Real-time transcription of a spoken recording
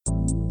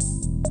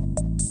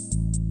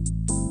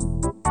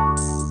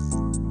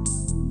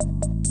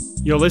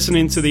You're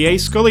listening to the A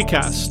Scully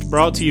Cast,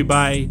 brought to you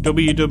by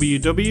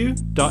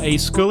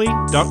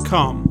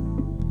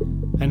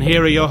www.ascully.com. And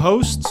here are your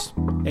hosts,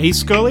 A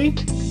Scully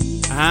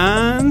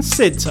and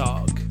Sid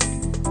Talk.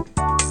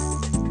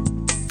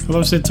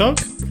 Hello, Sid Talk.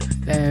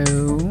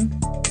 Hello.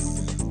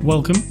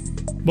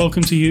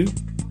 Welcome to you.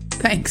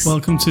 Thanks.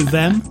 Welcome to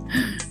them,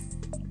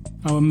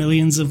 our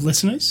millions of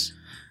listeners.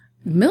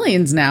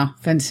 Millions now.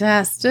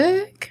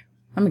 Fantastic.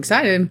 I'm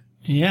excited.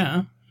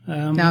 Yeah.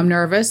 Now I'm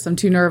nervous. I'm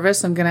too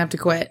nervous. I'm going to have to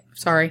quit.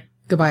 Sorry.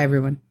 Goodbye,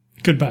 everyone.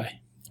 Goodbye.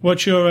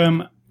 What's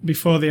your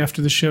before the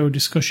after the show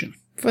discussion?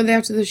 For the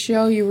after the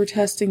show, you were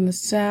testing the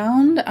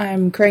sound.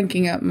 I'm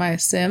cranking up my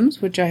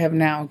Sims, which I have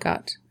now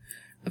got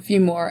a few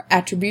more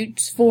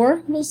attributes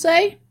for, we'll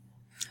say.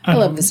 I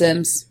love The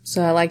Sims,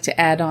 so I like to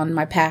add on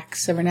my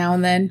packs every now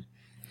and then.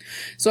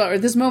 So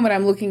at this moment,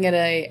 I'm looking at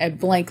a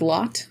blank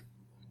lot,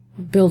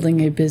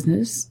 building a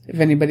business, if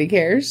anybody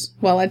cares,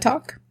 while I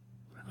talk.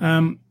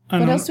 What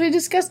else do we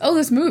discuss? Oh,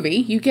 this movie.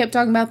 You kept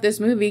talking about this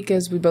movie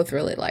because we both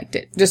really liked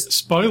it. Just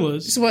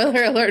spoilers.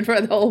 Spoiler alert for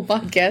the whole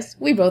podcast.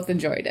 We both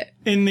enjoyed it.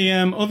 In the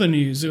other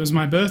news, it was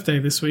my birthday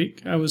this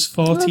week. I was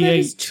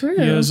 48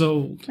 years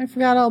old. I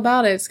forgot all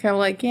about it. It's kind of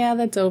like, yeah,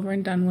 that's over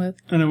and done with.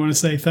 And I want to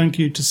say thank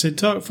you to Sid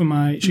Talk for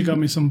she got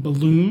me some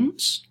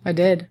balloons. I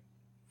did.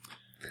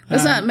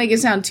 Let's not make it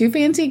sound too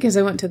fancy because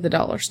I went to the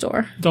dollar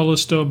store. Dollar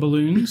store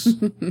balloons.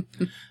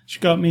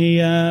 She got me,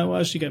 what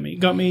else did she get me?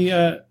 Got me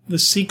The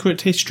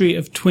Secret History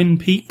of Twin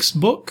Peaks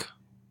book,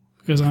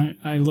 because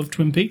I love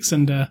Twin Peaks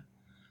and I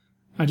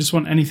just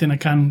want anything I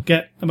can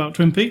get about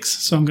Twin Peaks,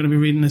 so I'm going to be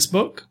reading this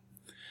book.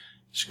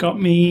 She got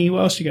me,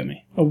 what else did she get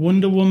me? A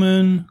Wonder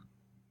Woman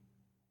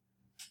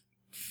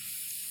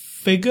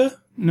figure?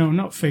 No,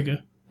 not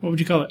figure. What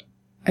would you call it?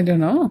 I don't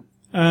know.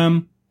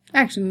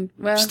 Action,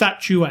 well...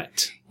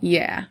 Statuette.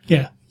 Yeah.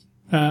 Yeah.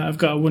 I've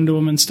got a Wonder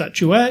Woman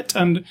statuette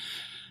and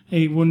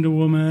a Wonder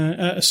Woman,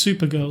 a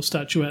Supergirl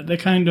statuette. They're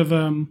kind of,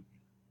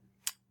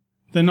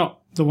 they're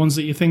not the ones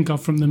that you think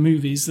of from the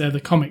movies. They're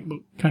the comic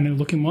book kind of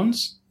looking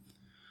ones.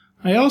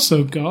 I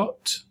also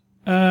got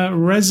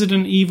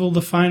Resident Evil: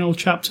 The Final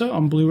Chapter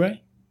on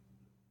Blu-ray.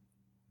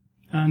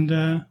 And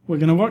we're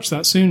going to watch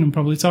that soon and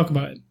probably talk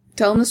about it.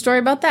 Tell them the story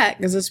about that,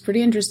 because it's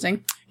pretty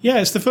interesting. Yeah,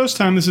 it's the first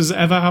time this has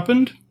ever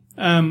happened.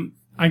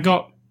 I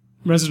got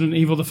Resident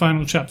Evil: The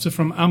Final Chapter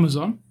from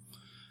Amazon,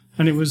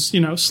 and it was,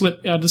 it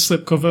had a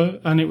slip cover,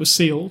 and it was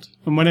sealed.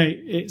 And when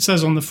it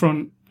says on the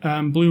front,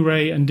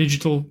 Blu-ray and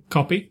digital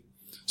copy.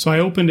 So I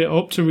opened it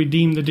up to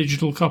redeem the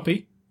digital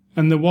copy,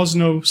 and there was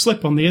no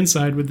slip on the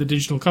inside with the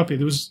digital copy.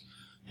 It was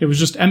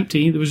just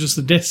empty. There was just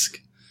the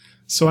disc.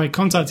 So I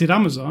contacted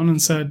Amazon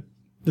and said,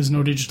 there's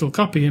no digital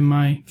copy in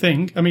my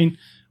thing. I mean,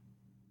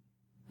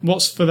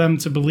 what's for them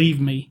to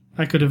believe me?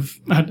 I could have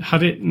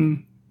had it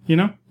and,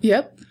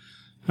 Yep.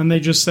 And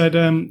they just said,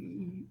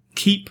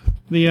 keep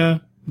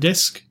the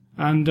disc,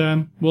 and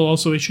we'll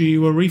also issue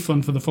you a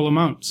refund for the full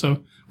amount.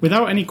 So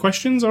without any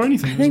questions or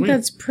anything. I think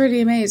that's pretty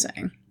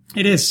amazing.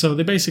 It is. So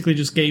they basically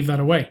just gave that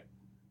away.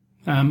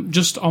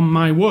 Just on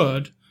my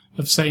word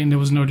of saying there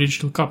was no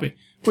digital copy,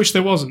 which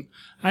there wasn't.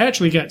 I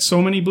actually get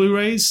so many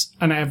Blu-rays,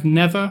 and I have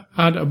never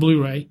had a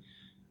Blu-ray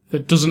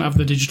that doesn't have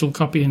the digital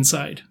copy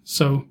inside.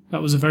 So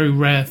that was a very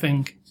rare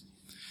thing.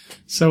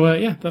 So,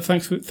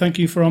 thank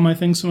you for all my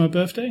things for my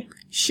birthday.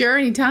 Sure,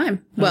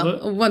 anytime.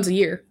 Well, once a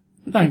year.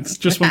 Thanks,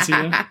 just once a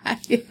year.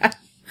 Yeah.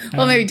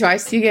 Well, maybe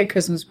twice. You get a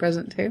Christmas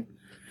present, too.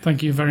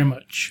 Thank you very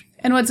much.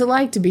 And what's it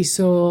like to be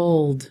so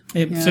old?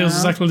 It feels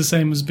exactly the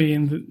same as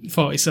being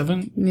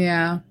 47.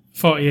 Yeah.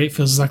 48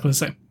 feels exactly the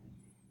same.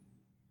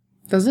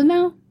 Does it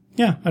now?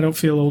 Yeah, I don't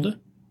feel older.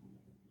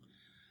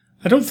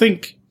 I don't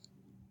think,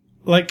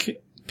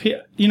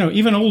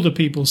 even older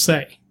people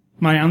say.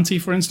 My auntie,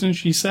 for instance,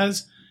 she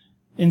says,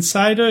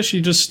 inside her, she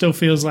just still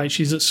feels like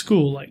she's at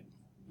school,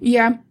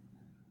 Yeah.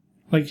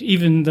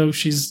 Even though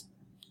she's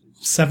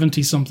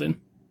 70-something,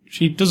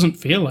 she doesn't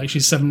feel like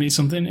she's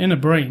 70-something. In her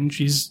brain,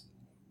 she's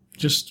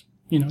just,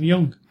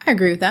 young. I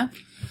agree with that.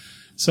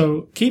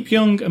 So, keep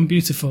young and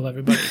beautiful,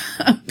 everybody.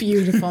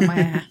 Beautiful, my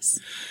ass.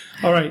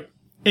 All right.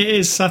 It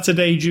is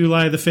Saturday,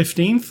 July the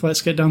 15th.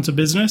 Let's get down to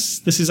business.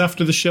 This is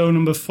after the show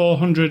number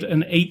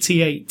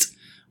 488.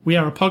 We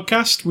are a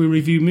podcast. We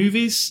review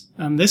movies.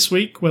 And this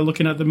week, we're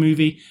looking at the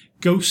movie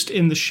Ghost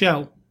in the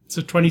Shell. It's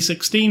a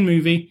 2016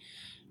 movie.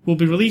 Will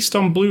be released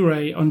on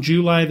Blu-ray on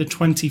July the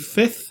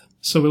 25th.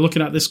 So we're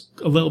looking at this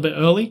a little bit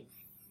early.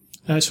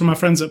 It's from our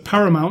friends at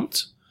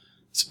Paramount.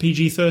 It's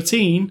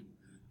PG-13.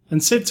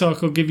 And Sid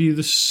Talk will give you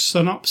the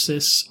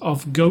synopsis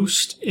of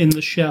Ghost in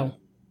the Shell.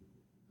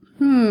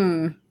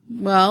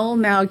 Well,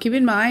 now keep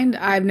in mind,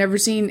 I've never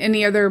seen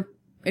any other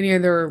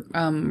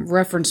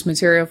reference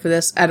material for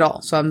this at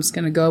all. So I'm just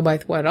going to go by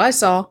what I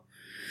saw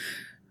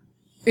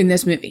in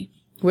this movie,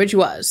 which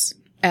was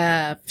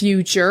a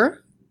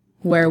future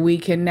where we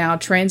can now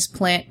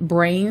transplant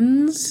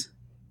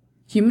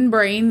human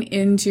brain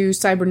into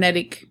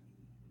cybernetic,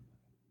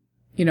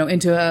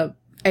 into a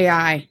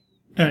AI.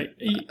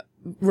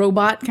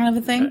 robot kind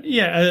of a thing.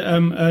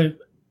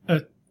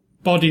 A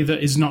body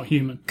that is not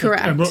human.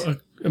 Correct.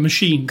 A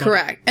machine body.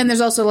 Correct. And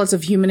there's also lots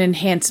of human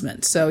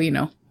enhancements. So,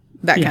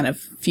 that kind of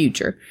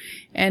future.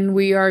 And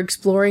we are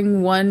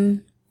exploring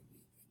one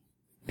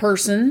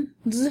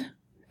person's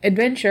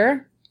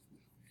adventure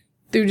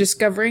through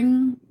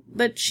discovering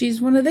that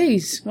she's one of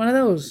those.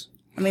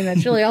 I mean,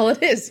 that's really all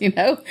it is,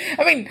 I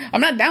mean,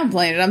 I'm not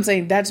downplaying it. I'm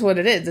saying that's what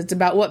it is. It's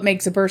about what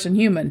makes a person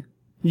human.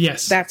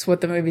 Yes. That's what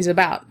the movie's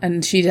about.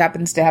 And she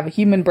happens to have a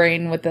human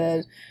brain with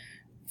a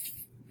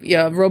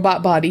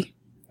robot body.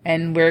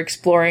 And we're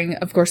exploring,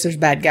 of course, there's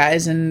bad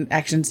guys and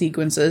action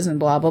sequences and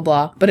blah, blah,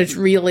 blah. But it's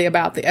really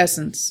about the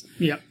essence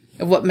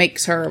of what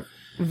makes her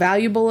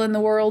valuable in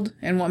the world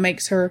and what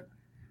makes her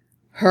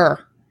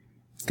her.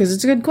 Because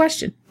it's a good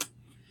question.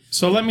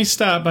 So let me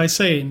start by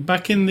saying,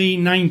 back in the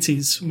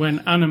 90s, when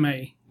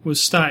anime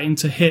was starting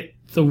to hit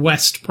the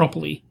West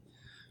properly,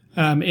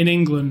 in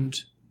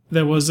England,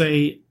 there was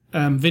a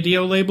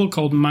video label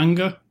called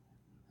Manga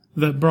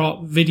that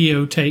brought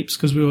videotapes,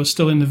 because we were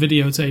still in the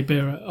videotape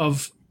era,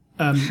 of...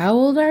 How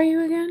old are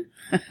you again?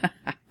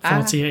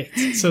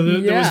 48. So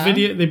there was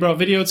they brought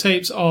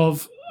videotapes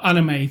of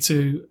anime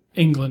to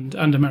England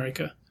and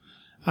America.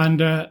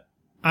 And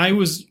I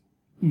was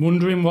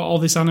wondering what all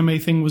this anime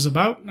thing was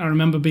about. I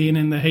remember being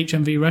in the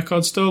HMV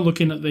record store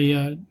looking at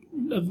the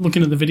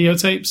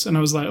videotapes, and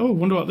I was like, oh, I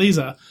wonder what these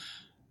are.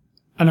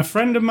 And a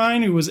friend of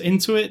mine who was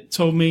into it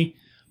told me,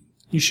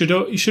 you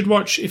should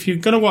watch, if you're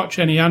going to watch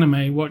any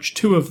anime, watch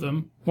two of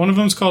them. One of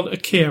them's called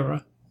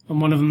Akira,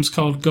 and one of them's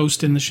called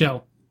Ghost in the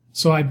Shell.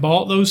 So I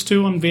bought those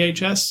two on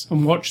VHS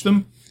and watched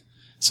them.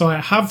 So I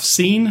have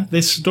seen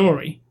this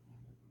story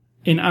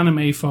in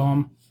anime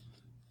form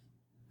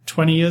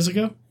 20 years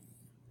ago,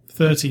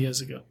 30 years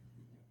ago.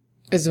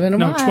 It's been a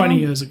while. No, 20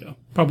 years ago,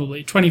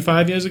 probably.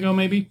 25 years ago,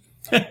 maybe.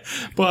 But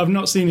I've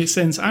not seen it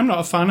since. I'm not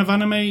a fan of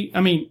anime. I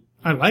mean,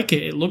 I like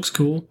it. It looks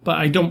cool, but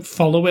I don't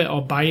follow it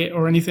or buy it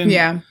or anything.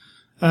 Yeah.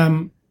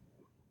 But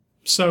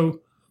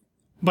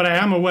I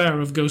am aware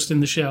of Ghost in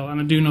the Shell,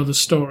 and I do know the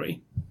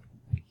story.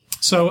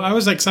 So I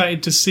was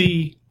excited to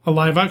see a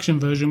live-action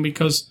version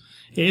because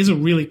it is a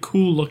really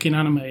cool-looking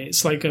anime.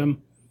 It's like,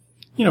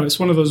 it's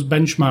one of those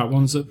benchmark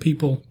ones that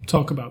people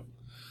talk about.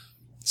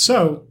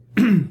 So,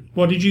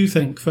 what did you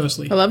think,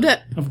 firstly? I loved it.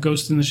 Of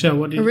Ghost in the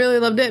Shell. I really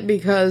loved it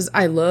because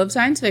I love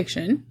science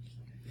fiction.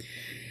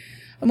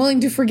 I'm willing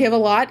to forgive a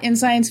lot in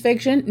science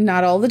fiction,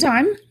 not all the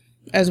time,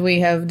 as we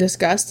have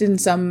discussed. In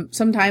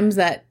sometimes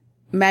that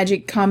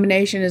magic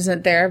combination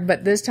isn't there,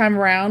 but this time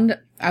around,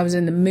 I was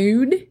in the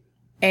mood.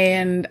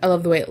 And I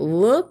love the way it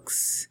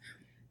looks.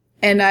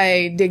 And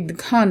I dig the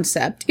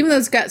concept. Even though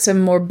it's got some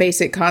more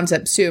basic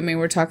concepts too. I mean,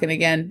 we're talking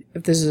again,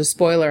 if this is a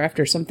spoiler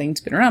after something's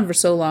been around for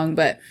so long.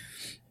 But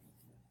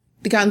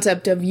the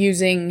concept of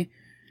using,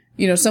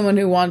 someone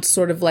who wants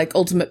sort of like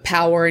ultimate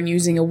power and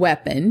using a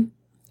weapon.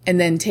 And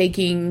then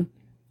taking,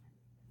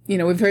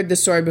 we've heard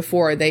this story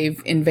before.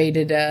 They've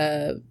invaded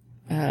a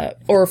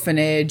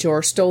orphanage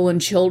or stolen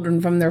children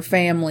from their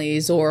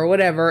families or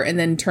whatever. And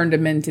then turned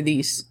them into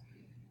these,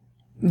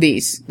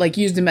 like,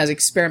 used them as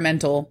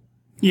experimental,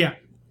 lab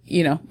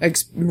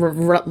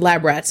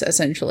rats,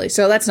 essentially.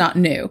 So that's not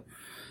new.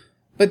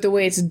 But the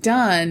way it's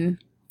done,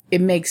 it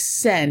makes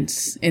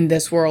sense in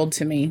this world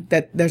to me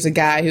that there's a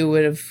guy who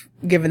would have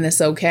given this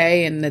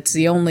okay, and that's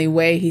the only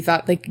way he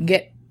thought they could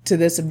get to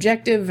this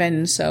objective.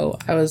 And so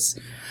I was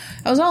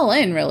all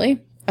in,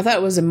 really. I thought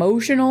it was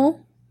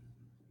emotional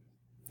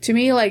to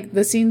me, like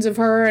the scenes of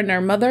her and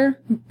her mother,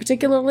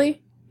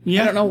 particularly.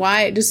 Yeah. I don't know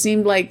why. It just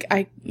seemed like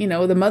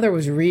the mother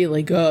was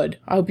really good.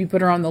 I hope you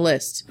put her on the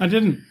list. I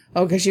didn't.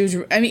 Oh, because she was,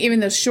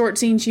 even the short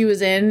scene she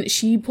was in,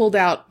 she pulled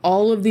out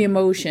all of the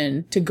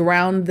emotion to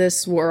ground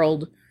this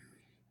world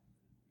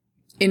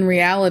in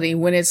reality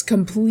when it's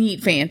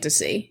complete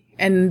fantasy.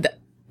 And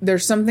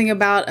there's something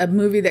about a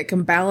movie that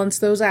can balance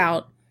those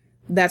out.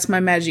 That's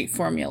my magic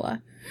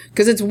formula.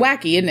 Because it's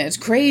wacky, isn't it? It's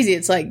crazy.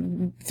 It's like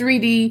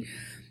 3D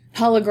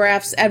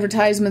holographs,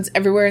 advertisements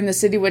everywhere in the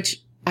city, which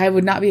I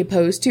would not be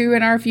opposed to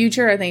in our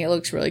future. I think it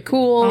looks really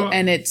cool.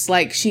 And it's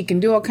like she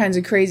can do all kinds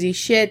of crazy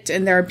shit.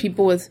 And there are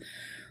people with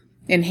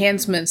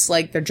enhancements,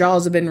 like their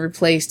jaws have been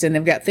replaced and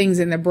they've got things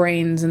in their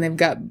brains and they've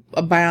got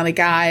bionic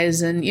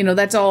eyes. And,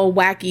 that's all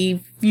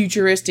wacky,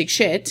 futuristic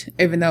shit,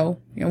 even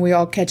though, we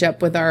all catch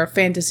up with our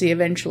fantasy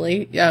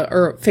eventually,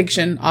 or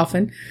fiction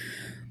often.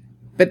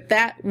 But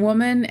that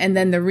woman and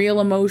then the real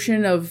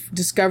emotion of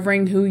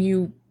discovering who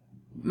you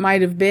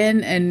might have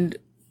been and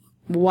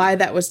why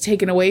that was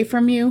taken away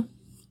from you.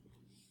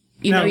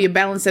 You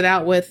balance it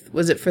out with,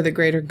 was it for the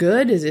greater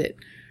good? Is it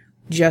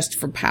just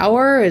for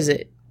power?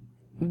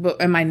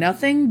 Am I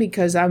nothing?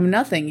 Because I'm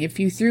nothing. If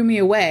you threw me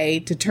away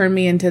to turn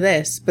me into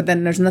this, but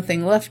then there's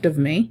nothing left of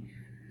me.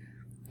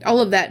 All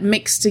of that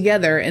mixed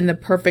together in the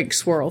perfect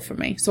swirl for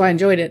me. So I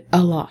enjoyed it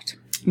a lot.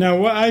 Now,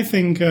 what I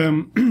think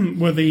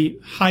were the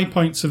high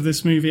points of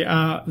this movie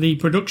are the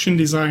production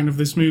design of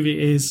this movie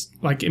is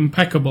like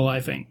impeccable, I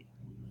think.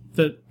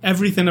 That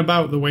everything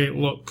about the way it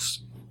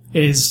looks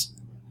it's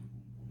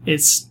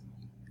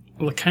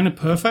kind of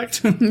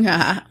perfect.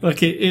 Yeah. Like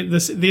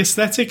the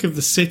aesthetic of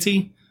the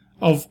city,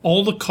 of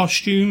all the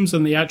costumes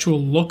and the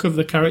actual look of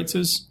the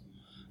characters,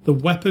 the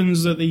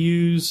weapons that they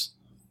use,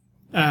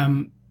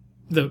 the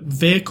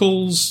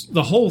vehicles,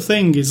 the whole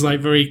thing is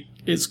like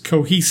it's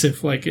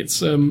cohesive. Like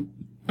it's,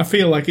 I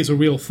feel like it's a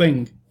real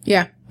thing.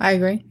 Yeah, I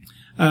agree.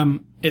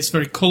 It's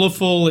very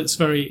colourful. It's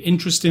very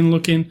interesting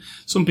looking.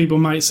 Some people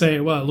might say,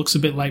 well, it looks a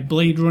bit like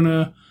Blade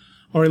Runner,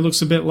 or it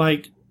looks a bit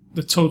like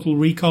the Total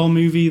Recall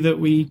movie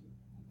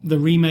the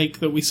remake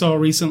that we saw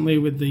recently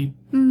with the...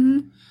 Mm-hmm.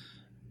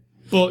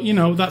 But,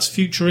 that's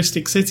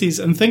futuristic cities.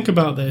 And think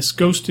about this.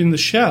 Ghost in the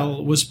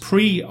Shell was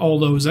pre all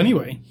those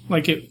anyway.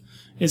 Like,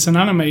 it's an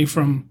anime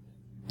from,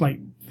 like,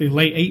 the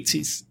late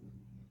 80s.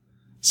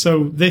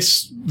 So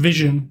this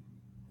vision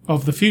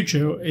of the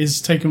future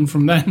is taken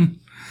from then,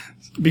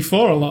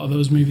 before a lot of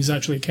those movies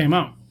actually came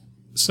out.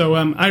 So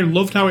I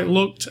loved how it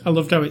looked. I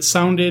loved how it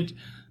sounded.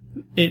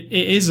 It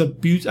is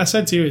I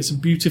said to you, it's a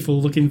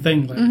beautiful looking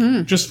thing.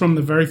 Like, just from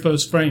the very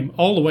first frame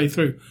all the way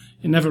through.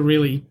 It never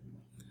really...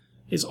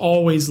 It's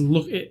always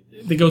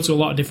they go to a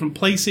lot of different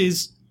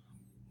places,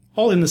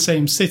 all in the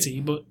same city,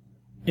 but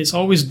it's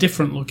always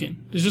different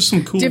looking. There's just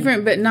some cool...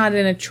 Different, but not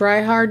in a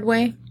try-hard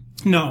way.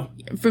 No.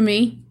 For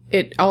me,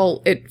 it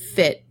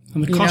fit.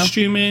 And the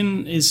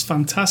costuming is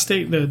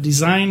fantastic. The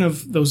design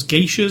of those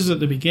geishas at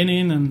the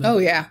beginning, and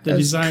the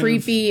design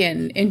creepy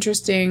and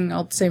interesting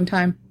all at the same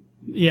time.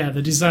 Yeah,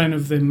 the design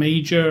of the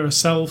Major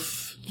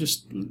herself,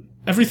 just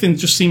everything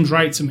just seems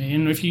right to me.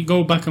 And if you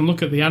go back and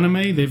look at the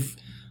anime, they've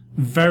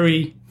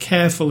very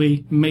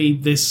carefully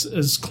made this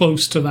as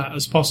close to that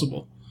as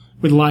possible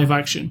with live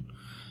action.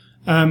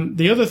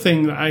 The other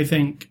thing that I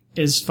think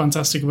is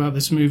fantastic about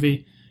this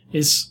movie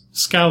is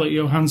Scarlett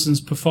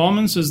Johansson's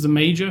performance as the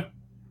Major.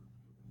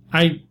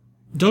 I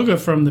dug her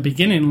from the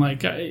beginning.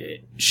 Like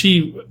I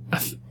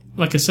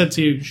said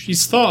to you,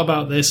 she's thought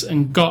about this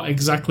and got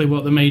exactly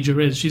what the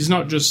Major is. She's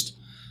not just,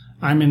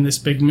 I'm in this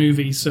big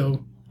movie,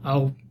 so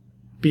I'll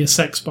be a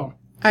sex bomb.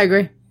 I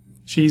agree.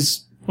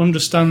 She's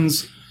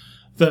understands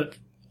that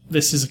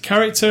this is a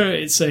character.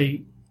 It's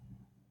a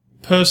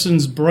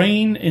person's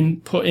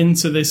brain put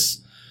into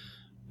this.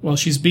 Well,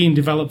 she's being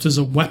developed as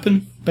a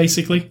weapon,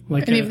 basically.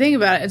 Like, and if you think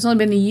about it, it's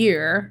only been a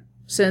year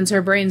since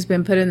her brain's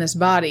been put in this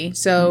body.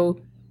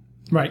 So,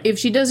 right. If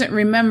she doesn't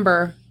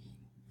remember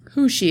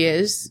who she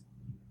is,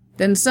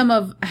 then some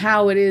of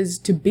how it is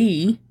to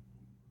be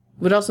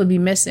would also be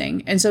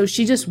missing. And so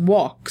she just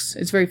walks.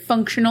 It's very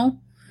functional.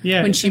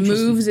 Yeah. When she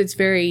moves, it's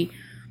very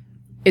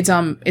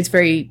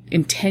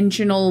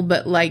intentional,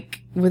 but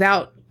like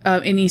without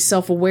any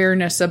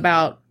self-awareness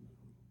about,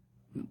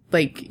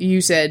 like you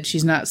said,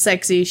 she's not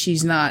sexy,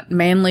 she's not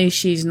manly,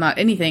 she's not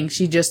anything.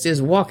 She just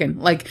is walking.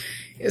 Like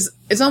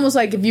it's almost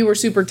like if you were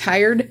super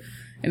tired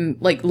and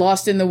like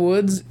lost in the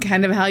woods,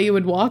 kind of how you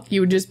would walk.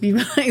 You would just be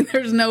like,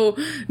 there's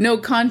no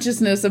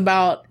consciousness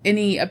about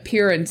any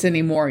appearance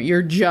anymore.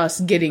 You're just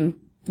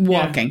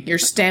walking. Yeah. You're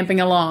stamping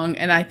along.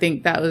 And I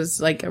think that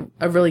was like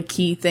a really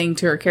key thing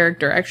to her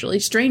character, actually,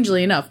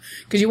 strangely enough,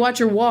 because you watch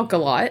her walk a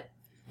lot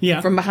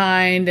from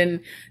behind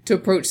and to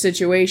approach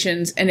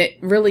situations. And it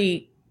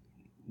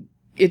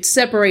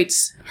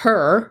separates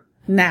her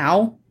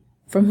now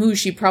from who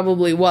she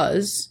probably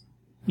was.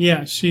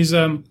 Yeah. She's,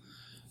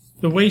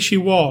 the way she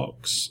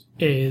walks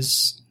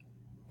it's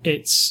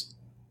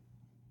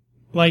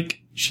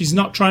like she's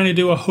not trying to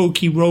do a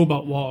hokey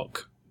robot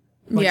walk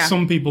like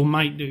some people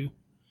might do.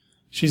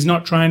 She's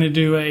not trying to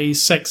do a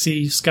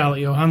sexy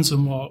Scarlett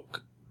Johansson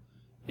walk.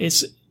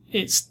 It's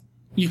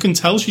you can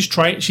tell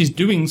she's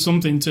doing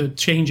something to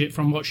change it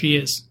from what she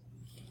is.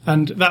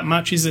 And that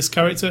matches this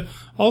character.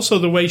 Also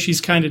the way she's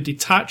kind of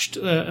detached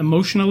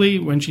emotionally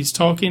when she's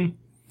talking.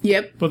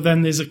 Yep. But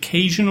then there's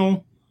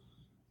occasional,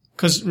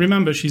 because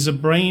remember, she's a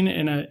brain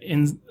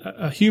in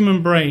a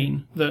human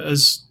brain that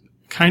has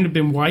kind of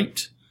been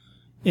wiped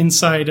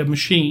inside a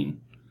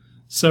machine.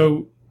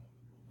 So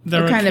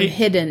they're kind of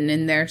hidden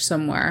in there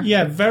somewhere.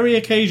 Yeah, very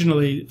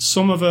occasionally,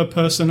 some of her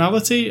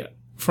personality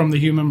from the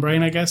human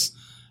brain, I guess,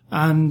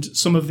 and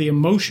some of the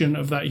emotion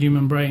of that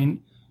human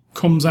brain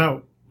comes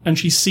out. And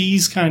she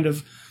sees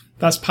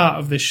that's part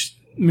of this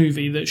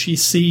movie, that she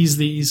sees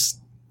these,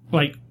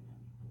 like,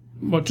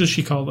 what does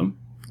she call them?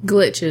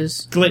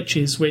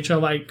 Glitches, which are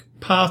like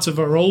part of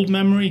her old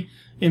memory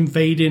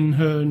invading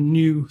her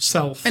new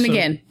self. And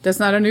again, that's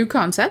not a new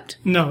concept.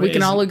 No, we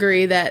can all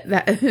agree that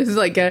is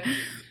like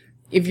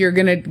if you're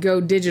going to go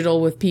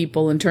digital with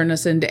people and turn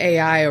us into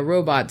AI or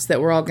robots,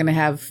 that we're all going to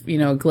have,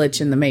 a glitch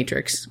in the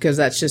matrix, because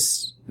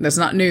that's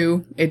not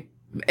new.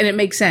 And it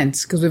makes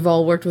sense because we've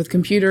all worked with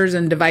computers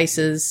and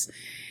devices,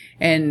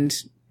 and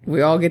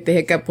we all get the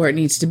hiccup where it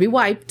needs to be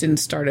wiped and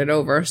started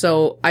over.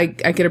 So I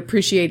could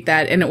appreciate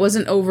that. And it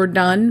wasn't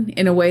overdone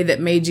in a way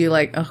that made you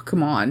like, oh,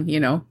 come on,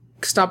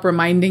 stop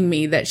reminding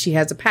me that she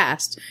has a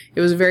past.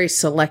 It was very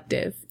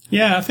selective.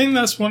 Yeah, I think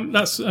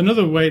that's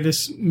another way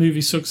this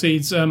movie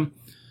succeeds.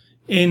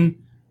 It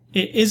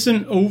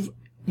isn't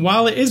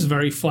while it is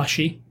very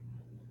flashy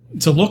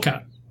to look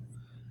at,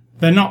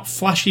 they're not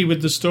flashy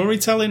with the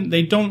storytelling.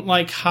 They don't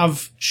like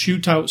have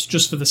shootouts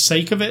just for the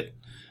sake of it.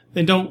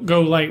 They don't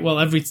go like, well,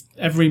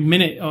 every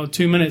minute or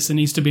 2 minutes there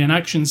needs to be an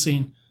action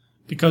scene,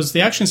 because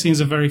the action scenes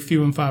are very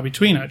few and far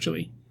between,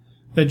 actually.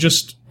 They're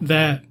just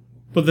there.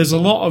 But there's a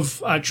lot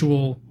of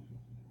actual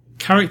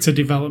character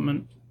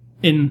development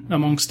in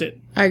amongst it.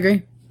 I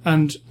agree.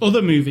 And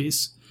other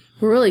movies.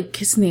 We're really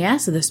kissing the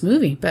ass of this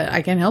movie, but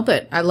I can't help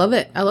it. I love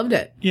it. I loved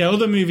it. Yeah,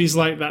 other movies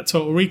like that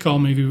Total Recall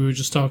movie we were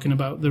just talking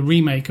about, the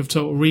remake of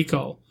Total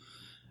Recall,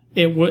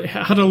 it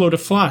had a load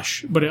of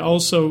flash, but it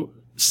also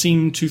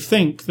seemed to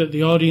think that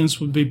the audience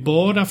would be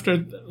bored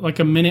after like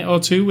a minute or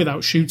two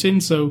without shooting,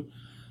 so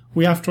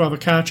we have to have a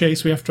car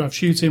chase, we have to have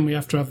shooting, we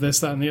have to have this,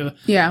 that, and the other.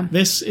 Yeah.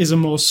 This is a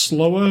more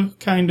slower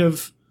kind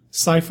of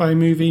sci-fi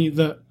movie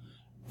that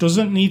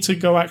doesn't need to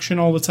go action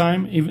all the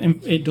time.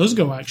 It does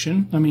go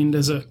action. I mean,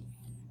 there's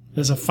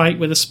a fight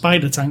with a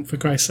spider tank, for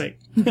Christ's sake.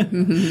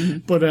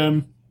 But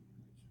and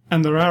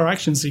there are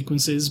action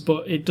sequences,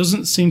 but it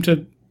doesn't seem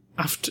to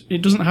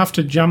it doesn't have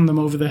to jam them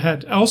over the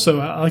head. Also,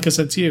 like I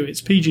said to you,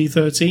 it's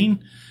PG-13.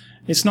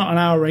 It's not an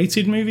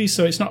R-rated movie,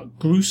 so it's not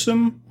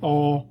gruesome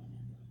or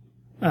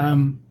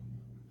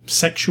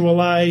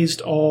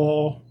sexualized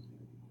or...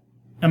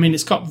 I mean,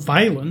 it's got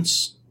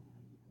violence,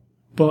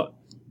 but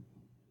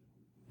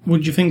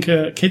would you think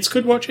kids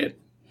could watch it?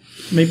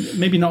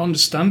 Maybe not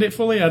understand it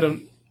fully? I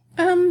don't...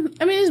 I mean,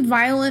 it's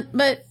violent,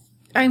 but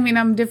I mean,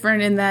 I'm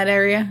different in that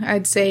area.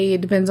 I'd say it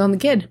depends on the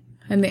kid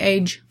and the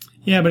age.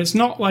 Yeah, but it's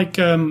not like,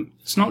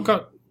 it's not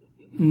got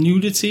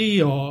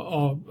nudity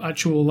or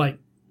actual, like,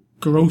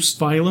 gross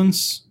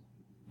violence.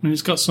 I mean,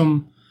 it's got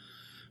some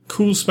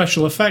cool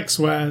special effects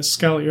where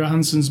Scarlett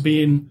Johansson's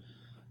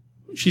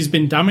she's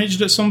been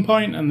damaged at some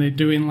point, and they're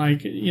doing,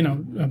 like, you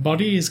know, her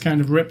body is kind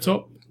of ripped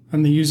up,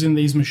 and they're using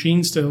these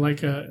machines to,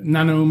 like,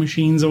 nano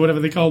machines or whatever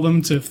they call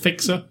them to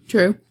fix her.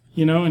 True.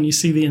 You know, and you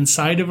see the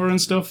inside of her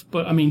and stuff,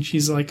 but, I mean,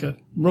 she's like a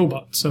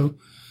robot, so...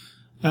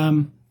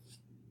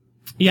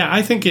 yeah,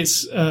 I think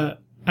it's...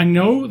 I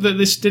know that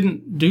this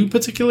didn't do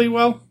particularly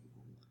well,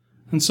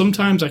 and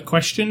sometimes I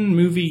question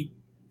movie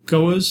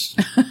goers.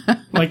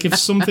 Like, if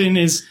something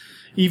is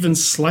even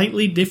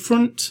slightly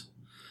different,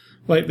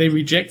 like, they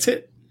reject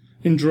it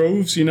in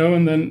droves, you know,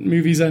 and then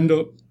movies end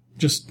up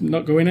just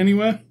not going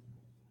anywhere.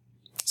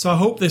 So I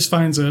hope this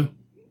finds a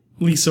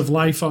lease of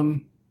life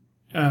on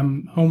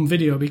home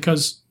video,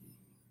 because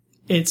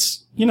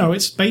it's, you know,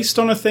 it's based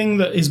on a thing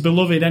that is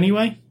beloved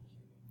anyway.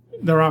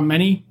 There are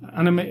many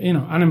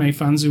anime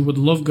fans who would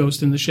love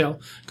Ghost in the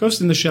Shell.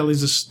 Ghost in the Shell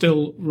is a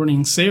still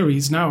running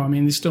series now. I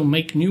mean, they still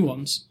make new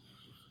ones.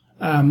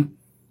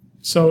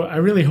 So I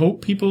really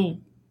hope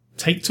people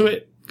take to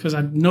it, because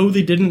I know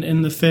they didn't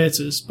in the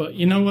theaters. But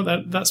you know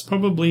what? That's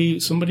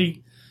probably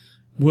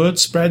word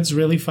spreads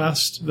really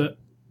fast that,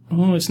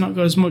 oh, it's not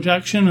got as much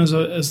action as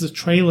the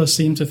trailer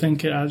seemed to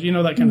think it has. You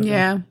know, that kind of thing.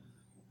 Yeah.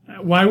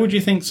 Why would you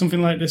think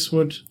something like this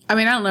would... I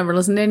mean, I don't ever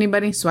listen to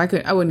anybody, so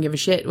I wouldn't give a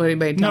shit what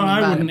anybody tells me about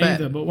it. No, I wouldn't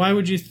either, but why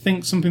would you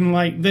think something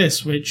like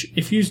this, which,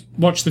 if you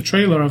watch the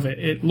trailer of it,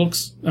 it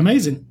looks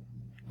amazing.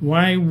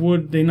 Why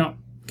would they not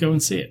go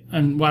and see it?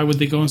 And why would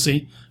they go and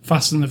see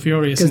Fast and the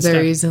Furious instead? Because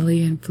they're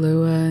easily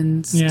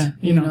influenced. Yeah,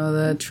 you know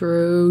the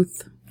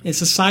truth.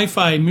 It's a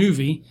sci-fi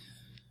movie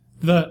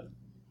that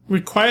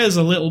requires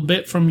a little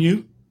bit from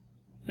you.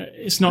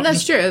 It's not...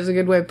 That's true. That's a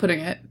good way of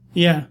putting it.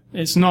 Yeah,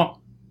 it's not...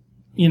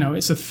 You know,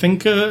 it's a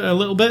thinker a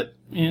little bit,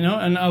 you know,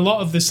 and a lot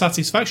of the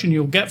satisfaction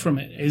you'll get from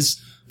it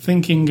is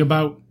thinking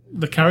about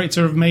the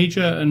character of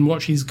Major and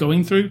what she's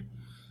going through.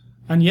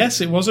 And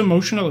yes, it was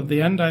emotional at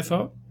the end, I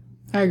thought.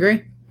 I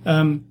agree.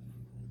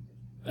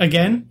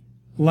 Again,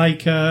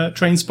 like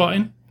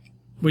Trainspotting,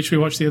 which we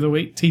watched the other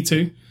week,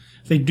 T2,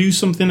 they do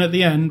something at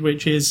the end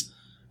which is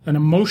an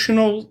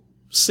emotional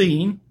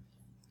scene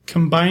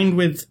combined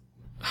with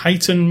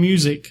heightened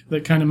music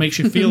that kind of makes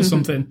you feel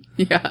something.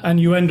 Yeah. And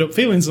you end up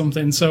feeling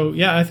something. So,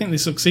 yeah, I think they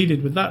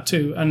succeeded with that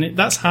too. And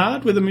that's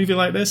hard with a movie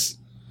like this,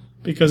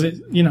 because it,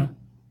 you know,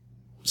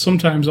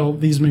 sometimes all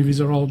these movies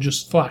are all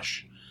just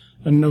flash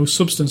and no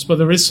substance, but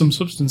there is some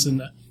substance in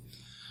there.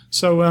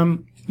 So,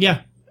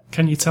 yeah,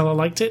 can you tell I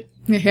liked it?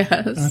 Yes.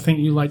 And I think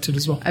you liked it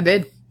as well. I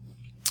did.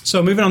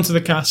 So, moving on to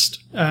the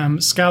cast,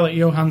 Scarlett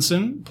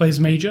Johansson plays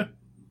Major,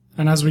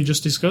 and as we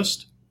just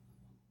discussed,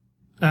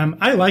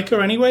 I like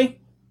her anyway.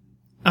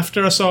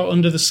 After I saw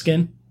Under the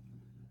Skin,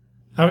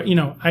 I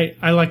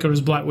like her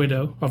as Black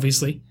Widow,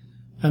 obviously.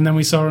 And then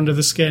we saw Under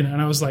the Skin,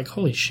 and I was like,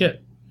 holy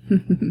shit.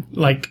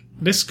 Like,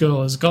 this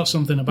girl has got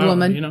something about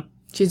her, you know?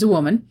 She's a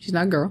woman. She's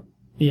not a girl.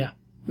 Yeah.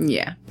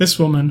 Yeah. This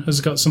woman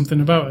has got something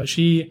about her.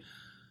 She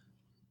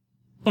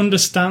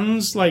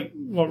understands, like,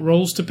 what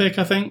roles to pick,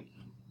 I think.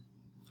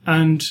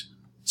 And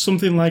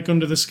something like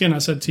Under the Skin, I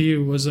said to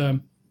you, was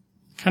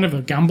kind of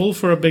a gamble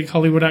for a big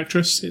Hollywood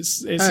actress.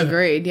 It's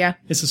agreed, yeah.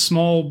 It's a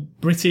small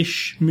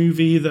British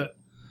movie that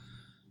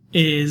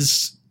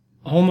is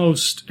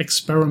almost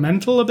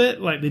experimental a bit.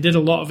 Like, they did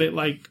a lot of it,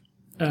 like...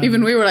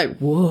 even we were like,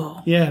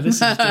 whoa. Yeah,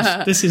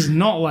 this is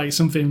not like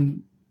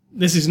something...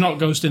 This is not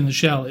Ghost in the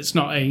Shell. It's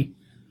not a,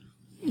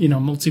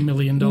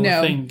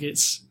 multi-million-dollar thing.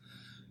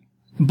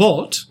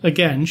 But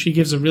again, she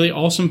gives a really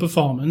awesome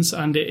performance,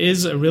 and it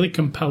is a really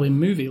compelling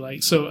movie.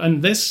 Like so,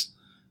 and this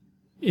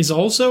is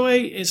also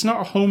it's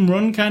not a home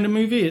run kind of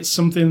movie. It's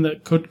something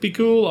that could be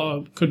cool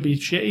or could be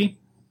shitty.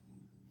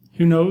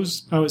 Who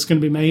knows how it's going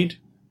to be made?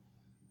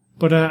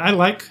 But I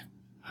like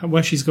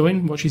where she's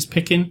going, what she's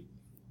picking.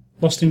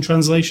 Lost in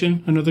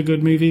Translation, another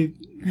good movie.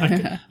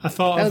 I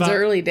thought of Those that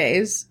early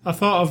days. I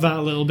thought of that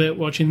a little bit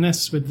watching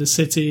this with the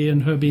city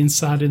and her being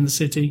sad in the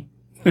city.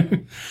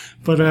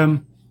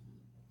 But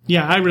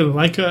yeah, I really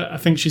like her. I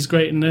think she's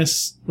great in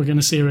this. We're going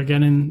to see her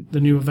again in the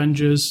new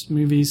Avengers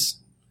movies.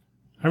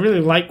 I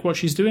really like what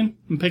she's doing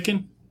and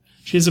picking.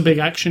 She's a big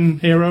action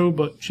hero,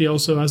 but she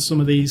also has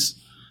some of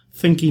these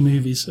thinky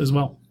movies as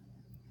well.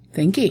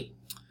 Thinky.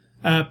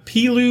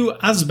 Pilu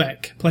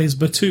Asbeck plays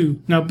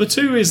Batu. Now,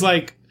 Batu is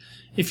like,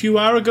 if you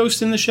are a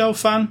Ghost in the Shell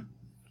fan,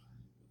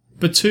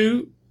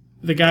 Batu,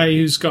 the guy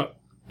who's got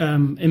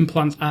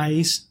implant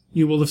eyes,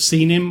 you will have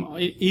seen him.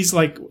 He's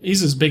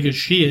as big as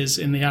she is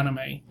in the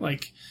anime.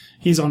 Like,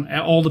 he's on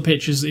all the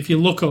pictures. If you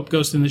look up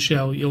Ghost in the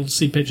Shell, you'll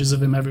see pictures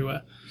of him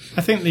everywhere.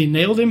 I think they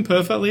nailed him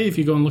perfectly if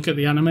you go and look at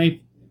the anime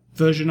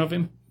version of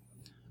him.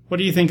 What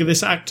do you think of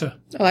this actor?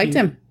 I liked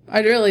him.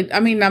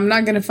 I'm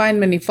not going to find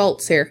many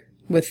faults here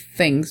with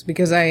things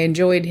because I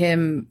enjoyed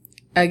him.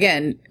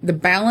 Again, the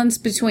balance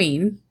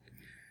between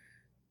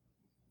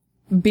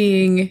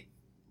being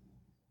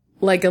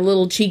like a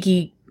little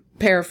cheeky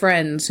pair of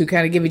friends who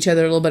kind of give each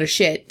other a little bit of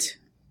shit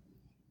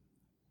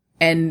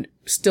and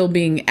still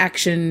being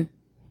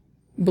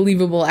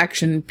believable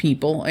action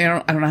people. I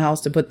don't know how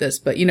else to put this,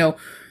 but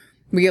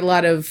we get a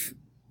lot of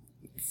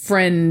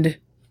friend,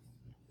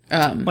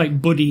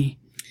 like buddy.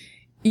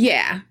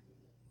 Yeah.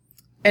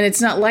 And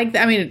it's not like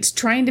that. I mean, it's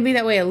trying to be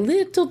that way a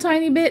little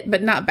tiny bit,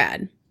 but not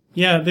bad.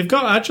 Yeah, they've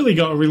actually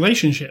got a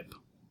relationship.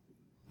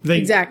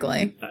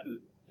 Exactly.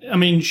 I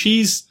mean,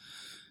 she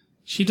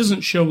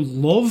doesn't show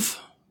love,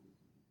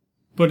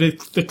 but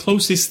it's the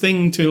closest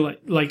thing to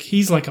like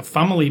he's like a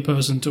family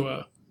person to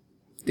her.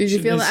 Did you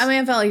feel that? I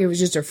mean, I felt like he was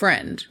just her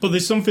friend. But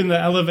there's something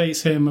that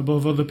elevates him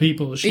above other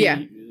people.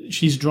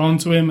 She's drawn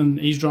to him and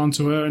he's drawn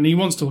to her, and he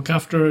wants to look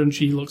after her and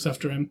she looks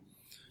after him.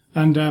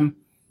 And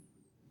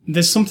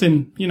there's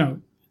something,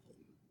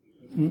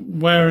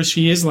 whereas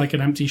she is like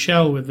an empty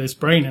shell with this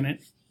brain in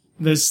it,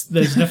 there's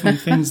definitely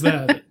things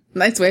there.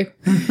 Nice way.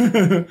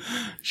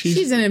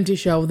 She's an empty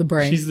shell with a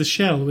brain. She's the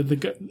shell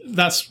with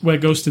that's where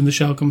Ghost in the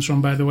Shell comes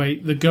from, by the way.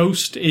 The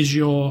ghost is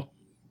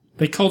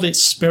they called it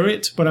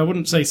spirit, but I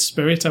wouldn't say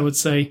spirit, I would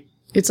say...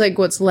 It's like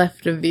what's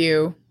left of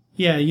you.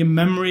 Yeah, your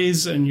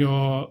memories and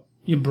your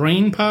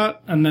brain part,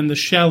 and then the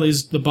shell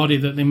is the body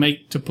that they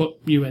make to put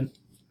you in.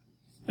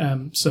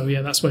 So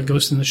yeah, that's where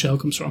Ghost in the Shell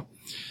comes from.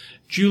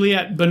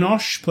 Juliette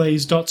Binoche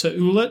plays Dr.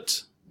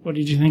 Ouellette. What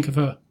did you think of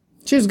her?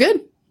 She was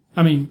good.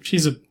 I mean,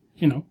 she's a,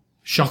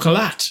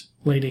 chocolat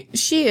lady.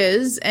 She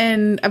is,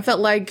 and I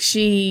felt like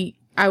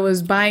I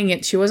was buying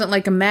it. She wasn't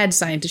like a mad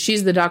scientist.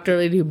 She's the doctor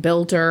lady who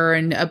built her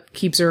and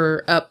keeps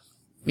her up,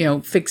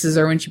 fixes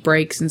her when she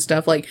breaks and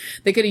stuff. Like,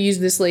 they could have used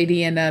this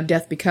lady in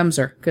Death Becomes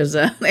Her, because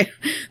they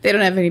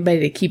don't have anybody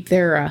to keep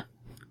their,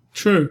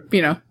 True.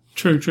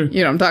 True.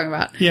 You know what I'm talking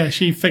about. Yeah,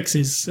 she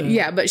fixes.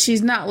 Yeah, but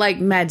she's not like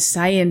mad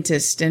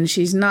scientist, and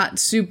she's not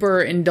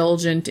super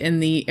indulgent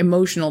in the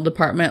emotional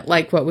department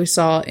like what we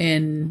saw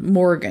in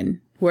Morgan,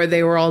 where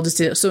they were all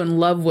just so in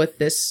love with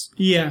this.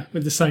 Yeah,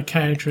 with the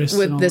psychiatrist.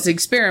 With this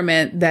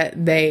experiment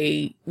that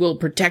they will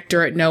protect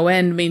her at no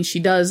end. I mean, she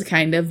does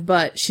kind of,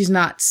 but she's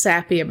not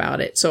sappy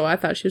about it. So I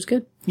thought she was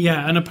good.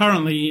 Yeah, and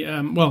apparently,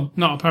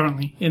 not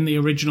apparently, in the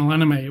original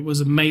anime, it was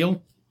a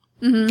male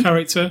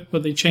character,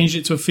 but they changed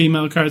it to a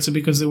female character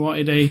because they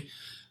wanted a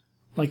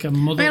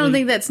motherly... I don't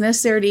think that's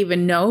necessary to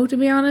even know, to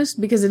be honest,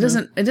 because it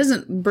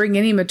doesn't bring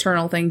any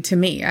maternal thing to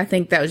me. I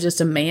think that was just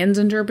a man's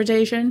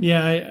interpretation.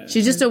 Yeah.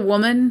 She's just a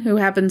woman who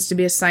happens to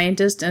be a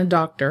scientist and a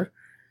doctor,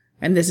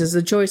 and this is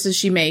the choices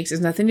she makes.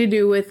 It's nothing to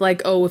do with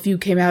if you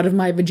came out of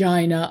my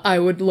vagina, I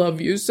would love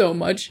you so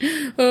much.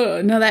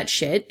 No, that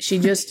shit. She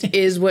just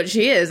is what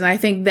she is, and I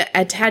think that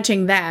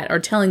attaching that or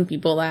telling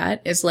people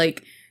that is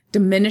like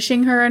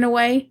diminishing her in a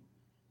way.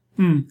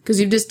 Because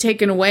you've just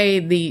taken away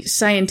the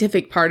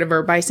scientific part of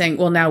her by saying,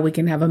 well, now we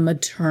can have a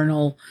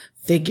maternal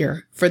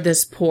figure for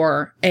this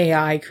poor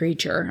AI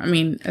creature. I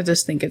mean, I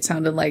just think it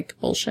sounded like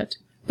bullshit.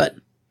 But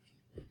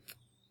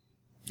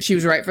she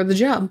was right for the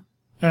job.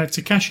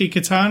 Takashi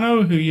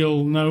Kitano, who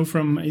you'll know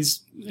from,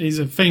 he's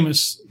a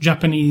famous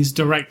Japanese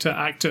director,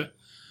 actor,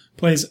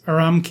 plays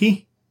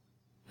Aramaki.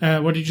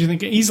 What did you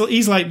think? He's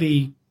like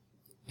the...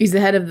 He's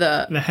the head of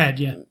the... The head,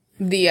 yeah.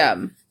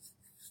 The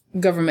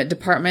government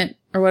department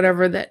or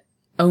whatever that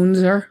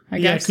owns her, I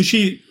guess.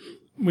 Yeah, because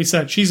we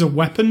said she's a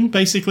weapon,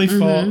 basically,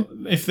 for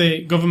if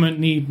the government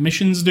need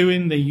missions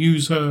doing, they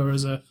use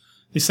her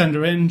they send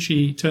her in,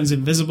 she turns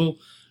invisible.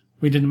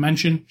 We didn't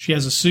mention, she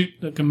has a suit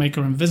that can make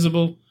her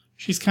invisible.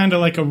 She's kind of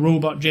like a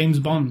robot James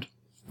Bond.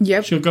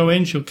 Yep. She'll go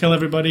in, she'll kill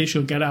everybody,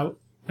 she'll get out,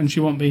 and she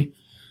won't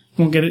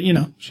get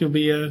it, she'll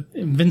be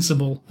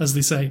invincible, as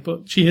they say.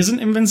 But she isn't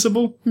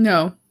invincible.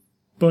 No.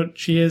 But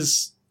she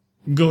is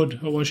good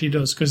at what she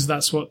does, because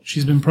that's what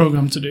she's been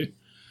programmed to do.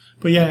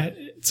 But yeah,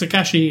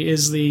 Takashi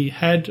is the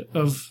head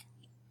of,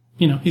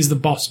 he's the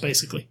boss,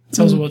 basically.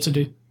 Tells her what to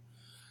do.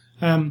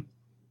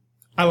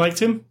 I liked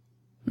him.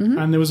 Mm-hmm.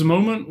 And there was a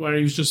moment where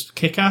he was just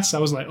kick-ass. I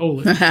was like,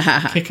 oh,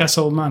 kick-ass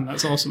old man.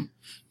 That's awesome.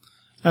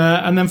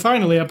 And then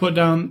finally, I put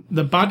down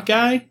the bad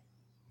guy,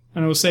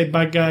 and I will say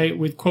bad guy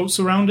with quotes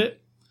around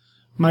it.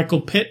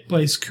 Michael Pitt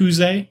plays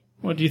Kuze.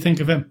 What do you think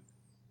of him?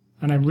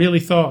 And I really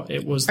thought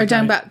it was the Are you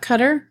talking about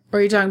Cutter, or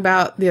are you talking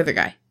about the other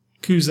guy?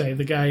 Kuze,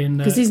 the guy in...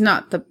 Because he's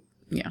not the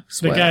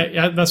guy...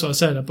 Yeah, that's what I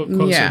said. I put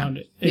quotes around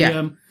it.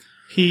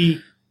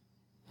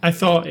 I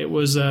thought it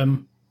was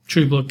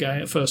True Blood guy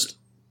at first.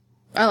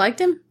 I liked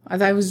him. I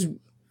thought it was...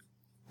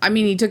 I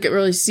mean, he took it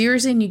really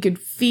seriously, and you could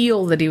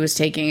feel that he was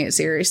taking it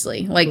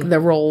seriously. Like, the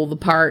role, the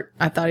part.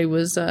 I thought he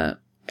was...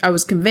 I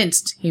was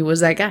convinced he was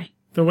that guy.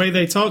 The way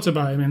they talked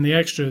about him in the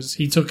extras,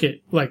 he took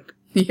it,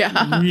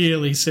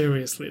 really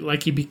seriously.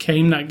 Like, he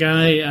became that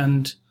guy,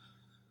 and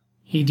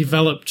he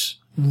developed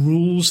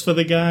rules for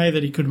the guy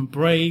that he couldn't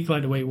break,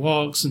 like the way he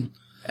walks. And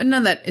none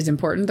of that is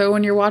important, though,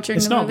 when you're watching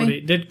the movie. It's not, but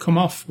it did come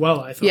off well,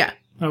 I thought. Yeah.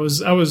 I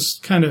was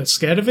kind of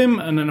scared of him,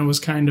 and then I was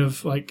kind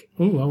of like,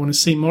 ooh, I want to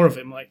see more of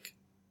him.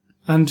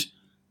 And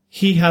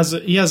he has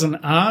an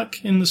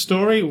arc in the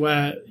story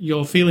where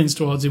your feelings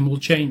towards him will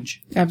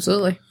change.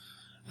 Absolutely.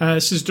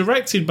 This is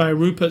directed by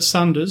Rupert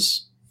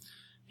Sanders.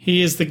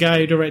 He is the guy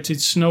who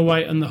directed Snow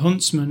White and the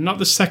Huntsman, not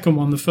the second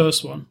one, the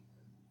first one.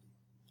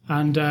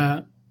 And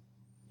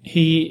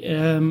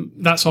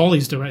that's all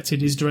he's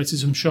directed. He's directed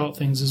some short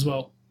things as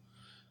well.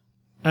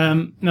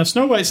 Now,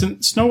 Snow White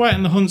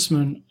and the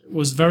Huntsman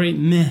was very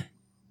meh.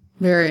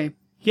 Very.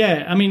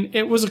 Yeah, I mean,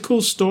 it was a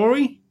cool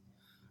story,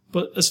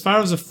 but as far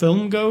as a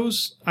film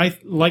goes, I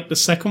like the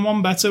second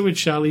one better with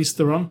Charlize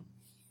Theron.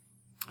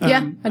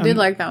 I did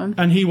like that one.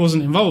 And he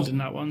wasn't involved in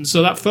that one.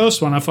 So that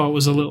first one I thought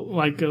was a little,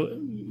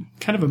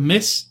 kind of a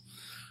miss.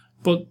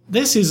 But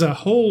this is a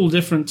whole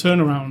different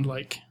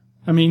turnaround.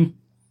 I mean,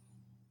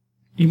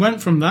 he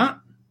went from that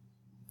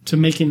to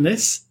making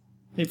this.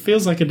 It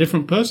feels like a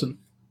different person.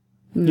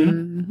 You know?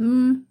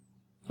 Mm-hmm.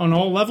 On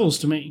all levels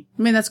to me.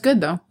 I mean, that's good,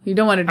 though. You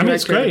don't want to direct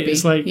it's great.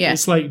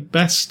 It's like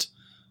best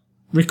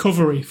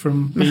recovery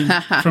from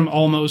from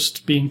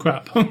almost being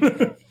crap.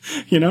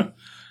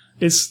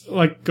 It's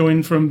like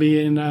going from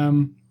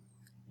being,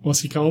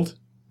 what's he called?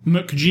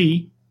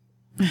 McG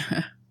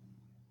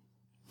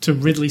to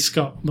Ridley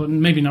Scott. But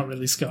maybe not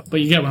Ridley Scott, but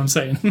you get what I'm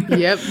saying.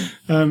 Yep.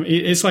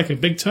 It's like a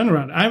big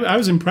turnaround. I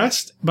was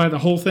impressed by the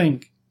whole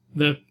thing.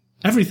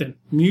 Everything.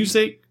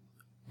 Music,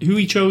 who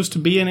he chose to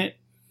be in it,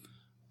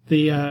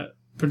 the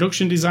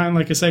production design,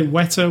 like I say,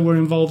 Weta were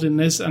involved in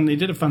this, and they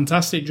did a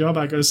fantastic job,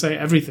 I gotta say,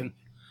 everything.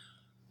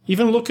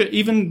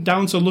 Even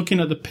down to looking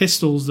at the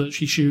pistols that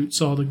she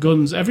shoots or the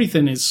guns,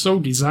 everything is so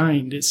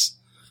designed.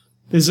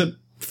 There's a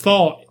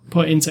thought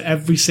put into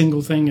every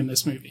single thing in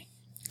this movie.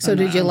 So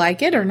did you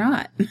like it or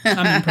not?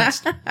 I'm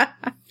impressed.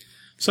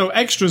 So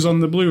extras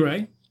on the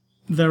Blu-ray,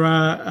 there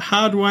are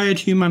Hardwired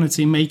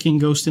Humanity making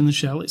Ghost in the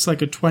Shell. It's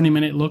like a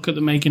 20-minute look at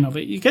the making of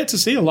it. You get to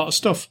see a lot of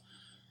stuff.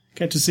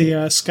 Get to see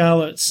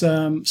Scarlett's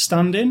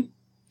stand-in.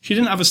 She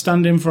didn't have a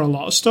stand-in for a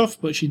lot of stuff,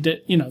 but she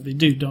did. They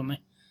do, don't they?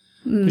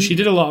 Mm. But she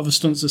did a lot of the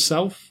stunts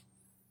herself.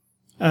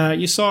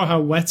 You saw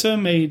how Weta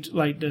made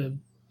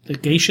the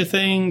geisha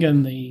thing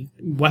and the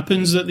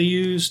weapons that they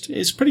used.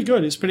 It's pretty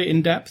good. It's pretty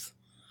in-depth.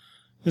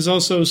 There's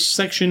also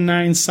Section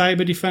 9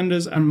 Cyber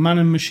Defenders and Man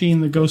and Machine,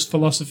 the Ghost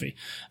Philosophy.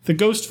 The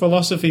Ghost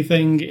Philosophy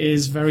thing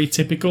is very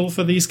typical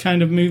for these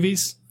kind of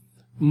movies.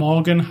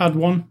 Morgan had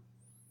one,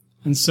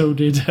 and so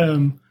did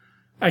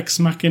Ex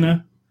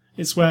Machina.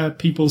 It's where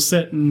people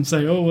sit and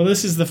say, oh, well,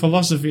 this is the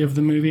philosophy of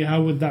the movie.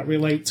 How would that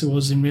relate to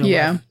us in real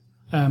life?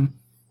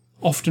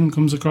 Often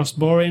comes across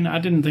boring. I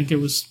didn't think it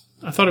was...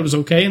 I thought it was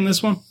okay in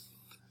this one,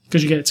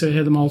 because you get to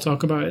hear them all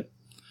talk about it.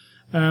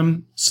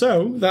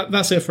 So,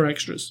 that's it for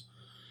extras.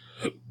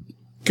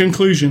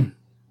 Conclusion.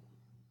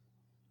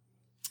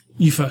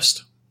 You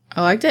first.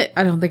 I liked it.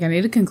 I don't think I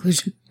need a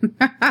conclusion.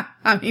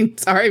 I mean,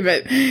 sorry,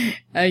 but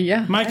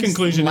yeah. My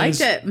conclusion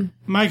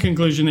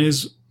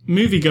is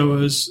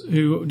moviegoers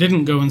who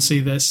didn't go and see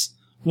this,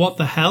 what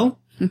the hell?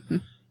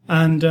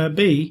 And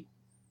B,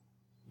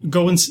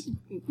 go and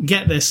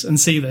get this and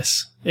see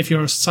this. If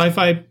you're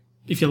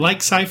if you like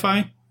sci-fi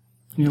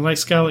and you like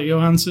Scarlett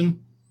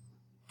Johansson,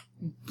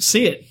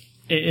 see it.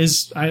 It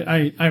is.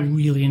 I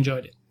really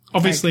enjoyed it.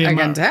 Obviously, I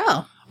can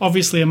tell.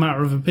 Obviously, a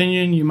matter of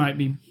opinion. You might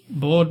be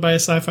bored by a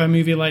sci-fi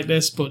movie like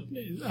this, but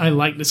I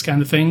like this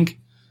kind of thing.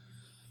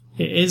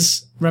 It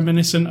is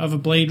reminiscent of a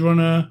Blade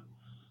Runner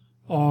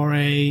or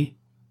a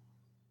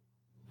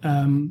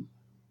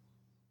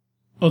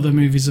other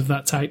movies of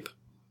that type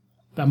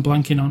that I'm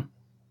blanking on.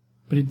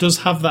 But it does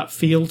have that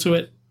feel to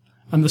it.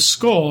 And the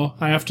score,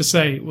 I have to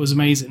say, was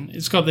amazing.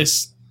 It's got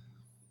this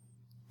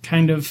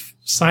kind of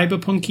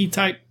cyberpunky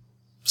type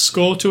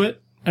score to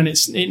it, and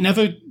it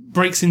never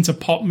breaks into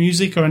pop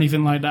music or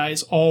anything like that.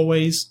 It's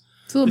always...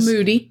 It's a little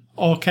moody.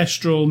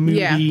 Orchestral,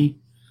 moody,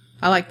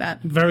 I like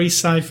that. Very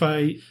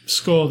sci-fi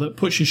score that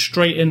puts you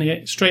straight in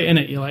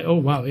it. You're like, oh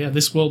wow, yeah,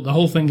 this world, the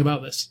whole thing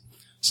about this.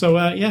 So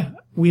yeah,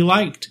 we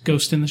liked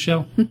Ghost in the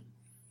Shell.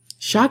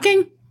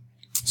 Shocking.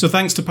 So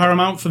thanks to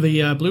Paramount for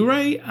the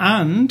Blu-ray,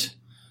 and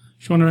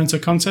if you want to enter a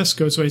contest,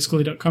 go to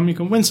ascully.com. You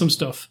can win some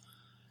stuff.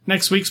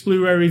 Next week's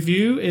Blu-ray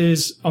review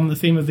is on the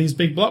theme of these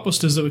big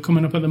blockbusters that are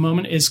coming up at the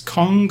moment, is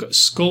Kong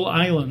Skull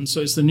Island.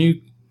 So it's the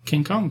new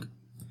King Kong.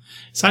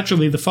 It's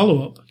actually the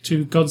follow-up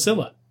to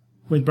Godzilla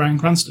with Bryan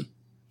Cranston.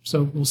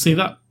 So we'll see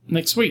that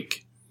next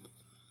week.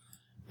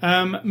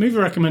 Movie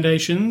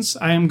recommendations.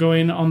 I am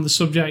going on the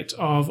subject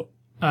of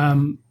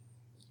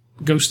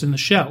Ghost in the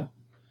Shell.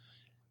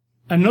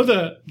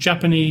 Another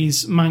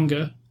Japanese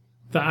manga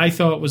that I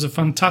thought was a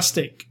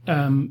fantastic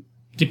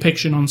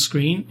depiction on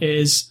screen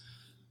is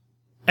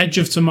Edge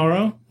of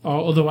Tomorrow,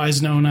 or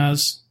otherwise known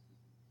as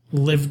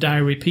Live, Die,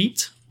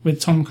 Repeat,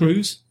 with Tom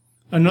Cruise.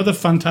 Another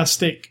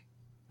fantastic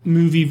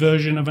movie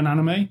version of an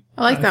anime.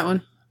 I like that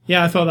one.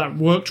 Yeah, I thought that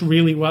worked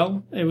really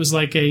well. It was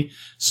like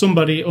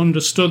somebody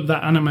understood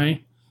that anime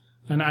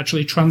and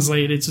actually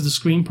translated it to the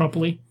screen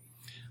properly.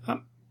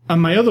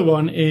 And my other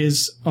one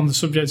is on the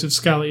subject of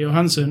Scarlett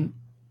Johansson,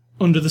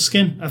 Under the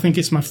Skin. I think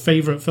it's my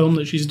favourite film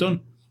that she's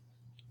done.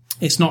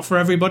 It's not for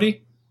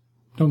everybody,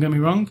 don't get me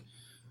wrong.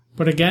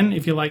 But again,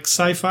 if you like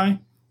sci-fi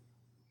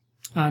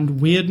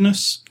and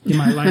weirdness, you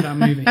might like that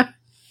movie. A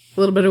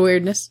little bit of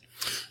weirdness.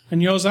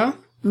 And yours are?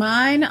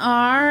 Mine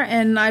are,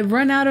 and I've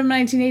run out of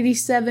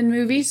 1987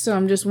 movies, so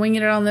I'm just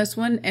winging it on this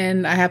one.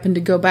 And I happened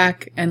to go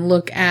back and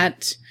look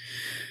at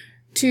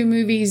 2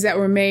 movies that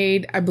were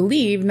made, I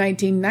believe,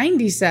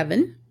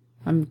 1997.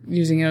 I'm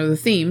using another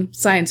theme,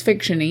 science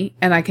fiction-y,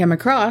 and I came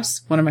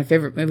across one of my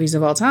favorite movies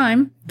of all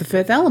time, The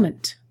Fifth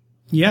Element.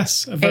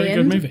 Yes, a very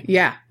good movie.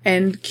 Yeah,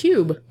 and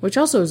Cube, which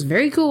also is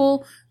very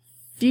cool.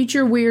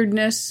 Future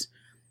weirdness.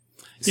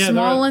 Yeah,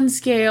 small in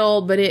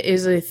scale, but it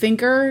is a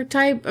thinker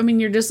type. I mean,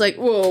 you're just like,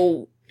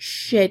 whoa,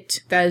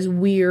 shit, that is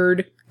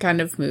weird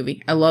kind of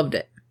movie. I loved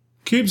it.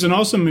 Cube's an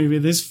awesome movie.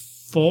 There's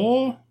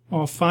 4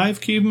 or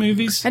 5 Cube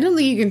movies. I don't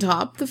think you can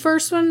top the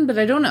first one, but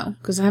I don't know,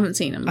 because I haven't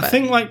seen them. I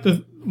think like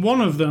one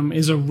of them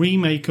is a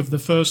remake of the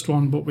first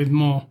one, but with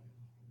more.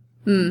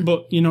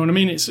 But you know what I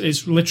mean?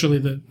 It's literally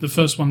the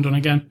first one done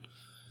again.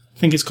 I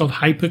think it's called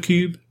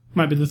Hypercube.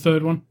 Might be the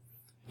third one.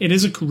 It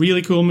is a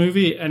really cool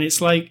movie, and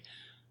it's like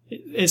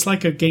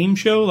a game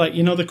show, like,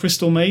 you know, the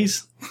Crystal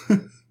Maze?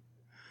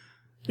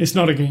 It's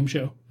not a game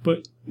show,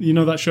 but you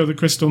know that show, The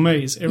Crystal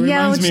Maze? It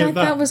reminds me of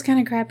that. That was kind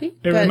of crappy.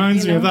 It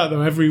reminds me of that,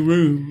 though. Every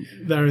room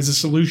there is a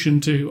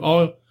solution to,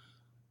 or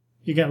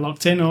you get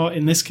locked in, or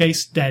in this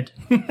case, dead.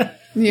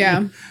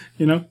 Yeah.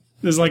 You know,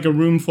 there's like a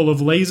room full of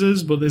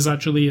lasers, but there's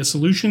actually a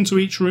solution to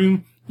each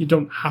room. You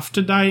don't have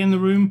to die in the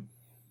room,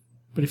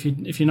 but if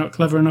you're not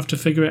clever enough to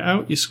figure it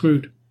out, you're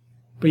screwed.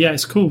 But yeah,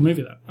 it's a cool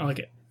movie, though. I like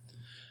it.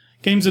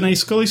 Games and A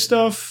Scully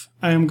stuff.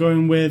 I am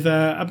going with,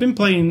 I've been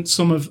playing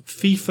some of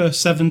FIFA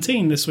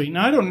 17 this week.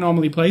 Now, I don't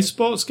normally play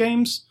sports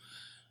games,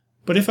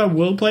 but if I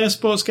will play a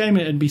sports game,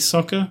 it'd be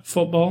soccer,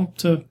 football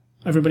to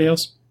everybody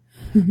else.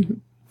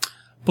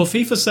 But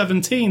FIFA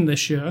 17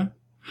 this year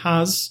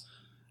has,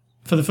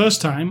 for the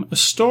first time, a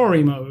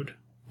story mode,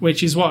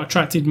 which is what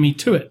attracted me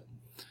to it.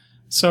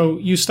 So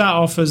you start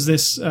off as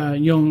this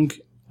young,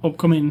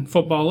 upcoming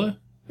footballer,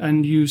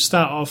 and you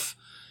start off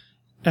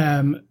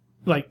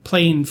like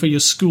playing for your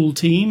school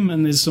team,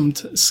 and there's some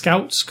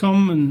scouts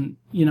come, and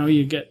you know,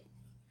 you get,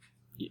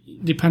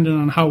 depending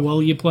on how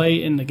well you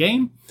play in the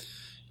game,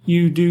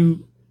 you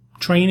do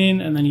training,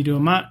 and then you do a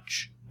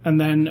match,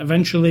 and then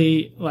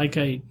eventually like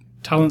a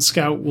talent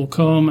scout will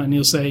come and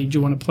he'll say, do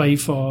you want to play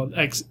for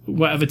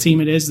whatever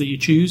team it is that you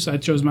choose? I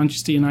chose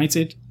Manchester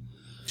United.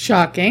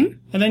 Shocking.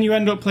 And then you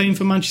end up playing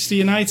for Manchester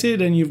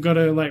United, and you've got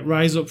to like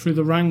rise up through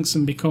the ranks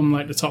and become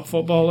like the top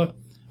footballer.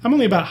 I'm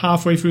only about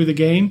halfway through the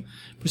game,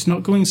 but it's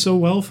not going so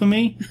well for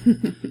me.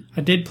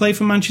 I did play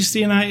for Manchester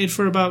United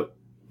for about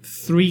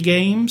 3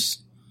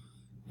 games.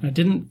 I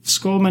didn't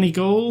score many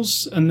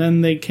goals, and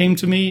then they came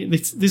to me.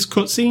 There's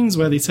cutscenes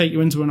where they take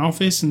you into an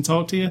office and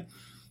talk to you.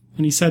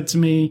 And he said to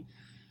me,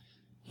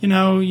 you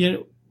know,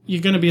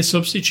 you're going to be a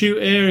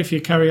substitute here if you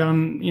carry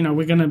on. You know,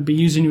 we're going to be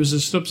using you as a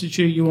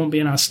substitute. You won't be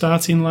in our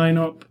starting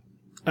lineup.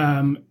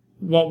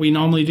 What we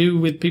normally do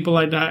with people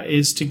like that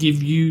is to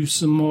give you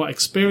some more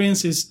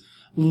experience, is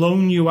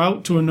loan you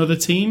out to another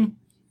team,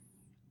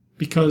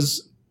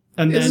 because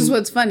this is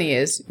what's funny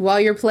is while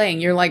you're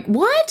playing, you're like,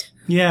 what?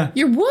 Yeah.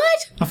 You're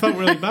what? I felt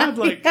really bad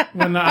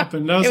when that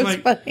happened. I was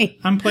like, funny.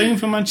 I'm playing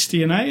for Manchester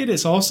United.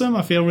 It's awesome.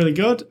 I feel really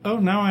good. Oh,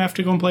 now I have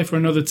to go and play for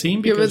another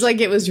team. It was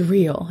like it was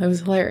real. It was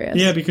hilarious.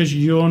 Yeah, because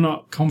you're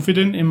not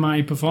confident in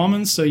my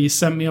performance, so you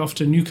sent me off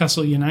to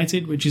Newcastle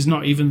United, which is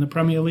not even the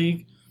Premier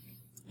League.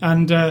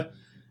 And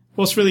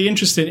what's really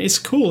interesting, it's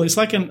cool. It's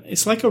like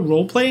a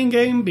role-playing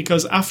game,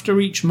 because after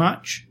each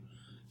match,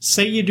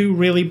 say you do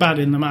really bad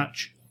in the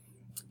match,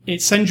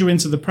 it sends you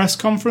into the press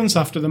conference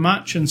after the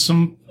match, and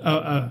some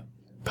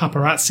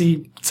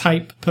paparazzi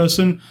type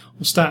person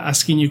will start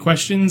asking you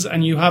questions,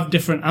 and you have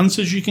different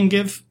answers you can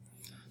give.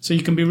 So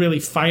you can be really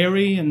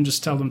fiery and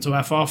just tell them to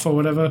F off or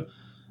whatever.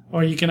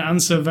 or you can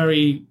answer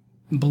very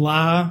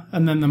blah,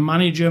 and then the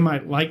manager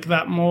might like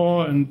that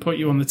more and put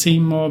you on the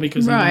team more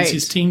because he wants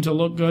his team to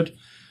look good.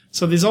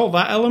 So there's all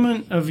that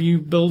element of you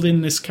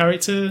building this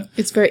character.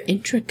 It's very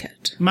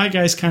intricate. My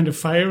guy's kind of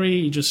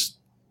fiery. He just,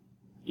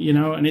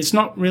 and it's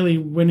not really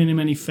winning him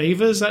any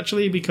favors,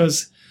 actually,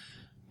 because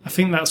I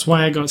think that's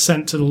why I got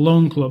sent to the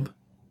Loan Club,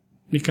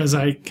 because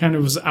I kind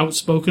of was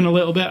outspoken a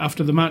little bit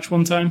after the match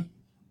one time.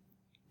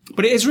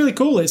 But it is really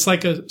cool. It's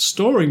like a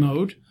story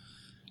mode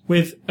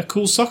with a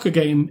cool soccer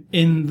game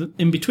in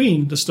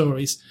between the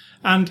stories.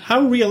 And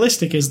how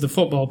realistic is the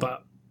football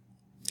part?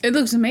 It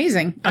looks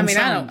amazing. And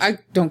I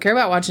don't care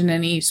about watching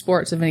any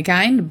sports of any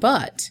kind,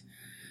 but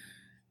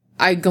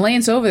I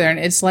glance over there and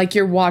it's like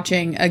you're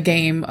watching a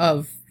game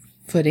of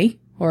footy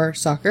or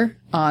soccer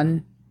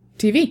on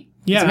TV.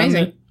 Yeah, it's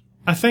amazing.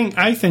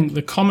 I think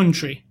the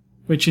commentary,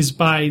 which is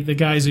by the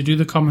guys who do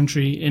the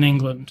commentary in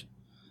England,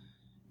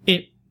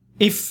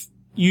 if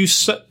you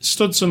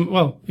stood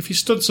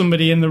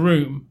somebody in the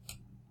room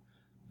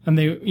and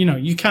they,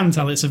 you can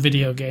tell it's a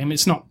video game.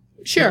 It's not.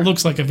 Sure. It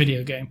looks like a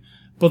video game.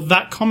 But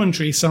that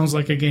commentary sounds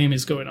like a game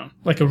is going on,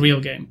 like a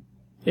real game.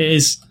 It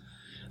is.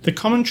 The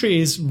commentary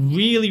is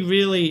really,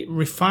 really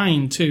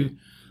refined too.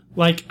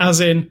 Like,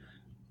 as in,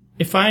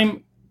 if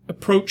I'm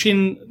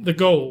approaching the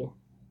goal,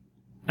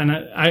 and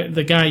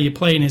the guy you're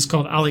playing is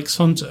called Alex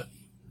Hunter,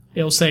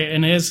 he'll say,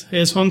 and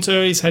here's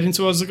Hunter, he's heading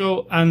towards the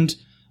goal, and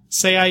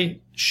say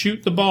I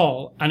shoot the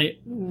ball, and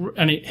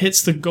it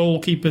hits the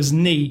goalkeeper's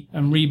knee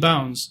and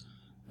rebounds.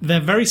 They're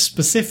very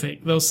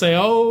specific. They'll say,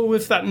 oh,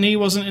 if that knee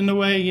wasn't in the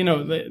way,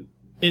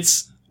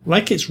 it's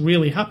like it's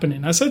really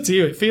happening. I said to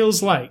you, it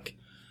feels like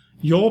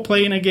you're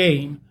playing a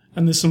game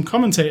and there's some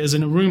commentators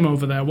in a room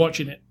over there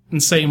watching it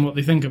and saying what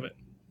they think of it.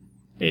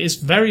 It is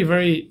very,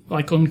 very,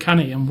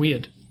 uncanny and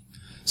weird.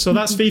 So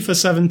that's FIFA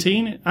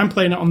 17. I'm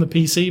playing it on the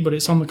PC, but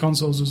it's on the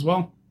consoles as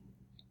well.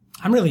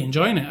 I'm really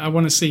enjoying it. I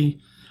want to see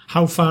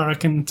how far I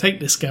can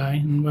take this guy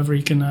and whether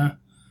he can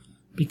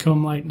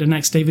become like the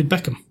next David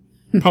Beckham.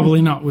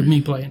 Probably not with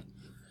me playing.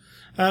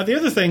 The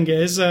other thing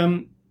is,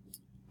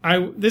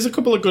 there's a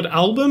couple of good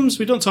albums.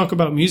 We don't talk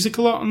about music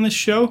a lot on this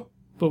show,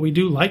 but we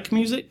do like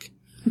music.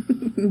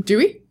 Do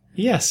we?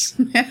 Yes.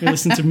 We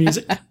listen to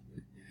music.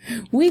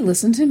 We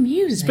listen to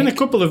music. There's been a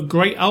couple of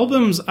great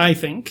albums, I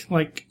think,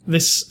 like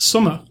this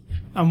summer.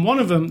 And one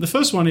of them, the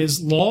first one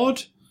is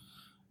Lorde,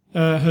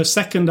 her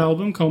second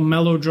album called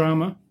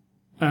Melodrama.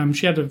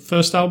 She had a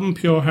first album,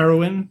 Pure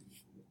Heroine,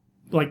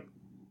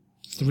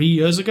 3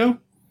 years ago.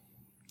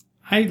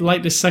 I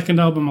like this second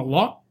album a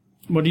lot.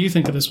 What do you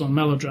think of this one,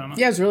 Melodrama?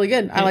 Yeah, it's really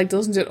good. I like to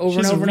listen to it over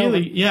and over and over.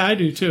 Yeah, I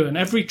do too. And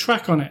every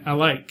track on it I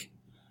like.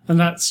 And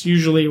that's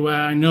usually where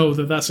I know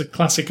that that's a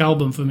classic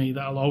album for me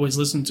that I'll always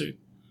listen to.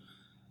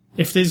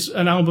 If there's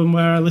an album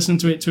where I listen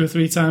to it 2 or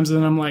 3 times and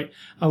then I'm like,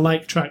 I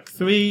like track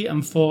 3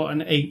 and 4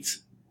 and 8,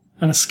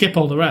 and I skip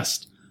all the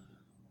rest,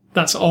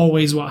 that's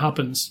always what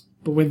happens.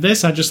 But with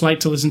this, I just like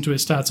to listen to it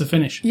start to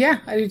finish. Yeah,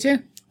 I do too.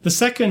 The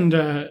second,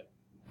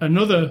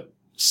 another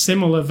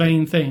similar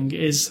vein thing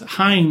is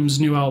Haim's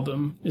new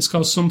album. It's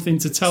called Something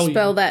to Tell You.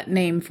 Spell that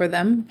name for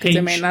them, because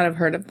they may not have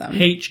heard of them.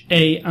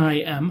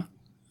 Haim.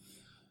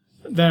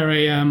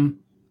 They're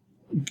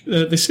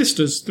the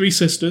sisters, 3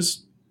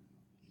 sisters.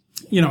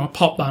 A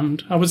pop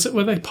band.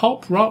 Were they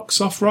pop, rock,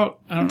 soft rock?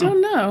 I don't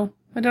know.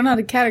 I don't know how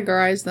to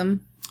categorize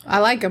them. I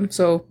like them,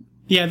 so...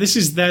 Yeah, this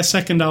is their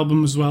second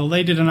album as well.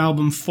 They did an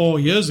album 4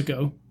 years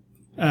ago,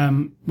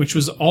 which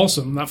was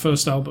awesome, that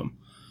first album.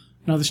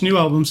 Now, this new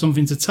album,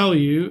 Something to Tell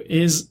You,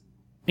 is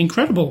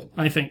incredible,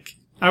 I think.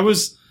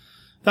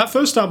 That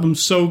first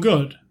album's so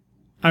good,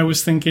 I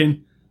was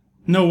thinking,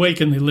 no way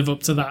can they live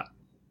up to that.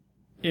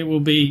 It will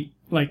be,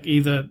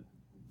 either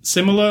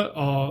similar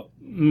or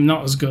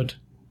not as good.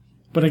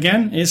 But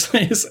again,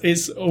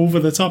 it's over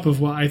the top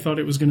of what I thought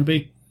it was going to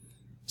be.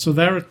 So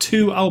there are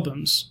 2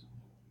 albums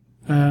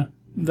that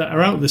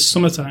are out this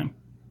summertime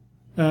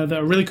that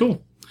are really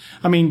cool.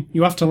 I mean,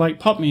 you have to like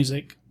pop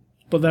music,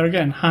 but there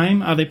again,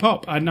 Haim, are they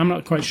pop? I'm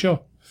not quite sure.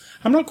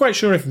 I'm not quite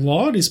sure if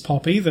Lorde is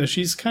pop either.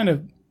 She's kind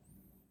of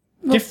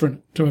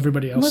different to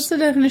everybody else. What's the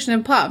definition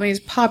of pop? I mean, it's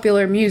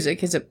popular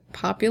music. Is it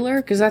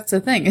popular? Because that's the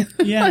thing.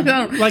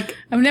 Yeah,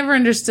 I've never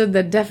understood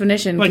the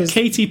definition.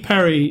 Katy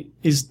Perry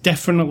is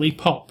definitely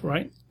pop,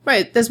 right?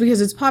 Right, that's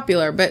because it's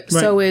popular, but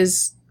so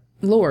is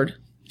Lorde.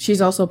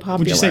 She's also popular.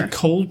 Would you say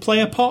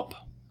Coldplay a pop?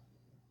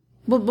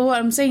 But what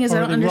I'm saying is I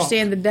don't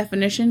understand the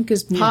definition,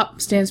 because pop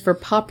stands for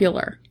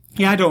popular.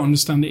 Yeah, I don't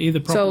understand it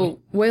either properly.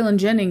 So, Waylon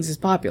Jennings is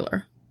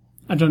popular.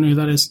 I don't know who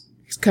that is.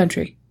 It's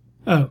country.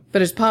 Oh.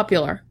 But it's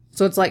popular.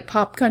 So it's like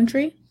pop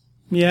country?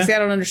 Yeah. See, I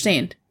don't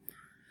understand.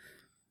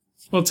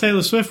 Well,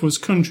 Taylor Swift was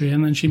country,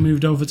 and then she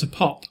moved over to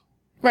pop.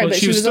 Right, but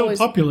she was still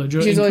popular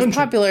during country. She was always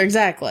popular,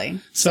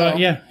 exactly. So,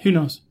 yeah, who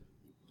knows?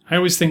 I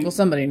always think... Well,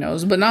 somebody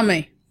knows, but not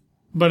me.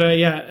 But,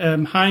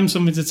 Haim,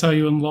 Something to Tell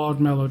You, and Lorde,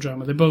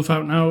 Melodrama. They're both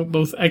out now,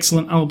 both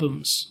excellent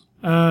albums.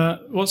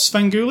 What's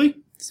Svengoolie?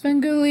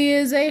 Svengoolie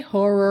is a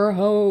horror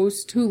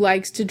host who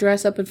likes to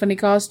dress up in funny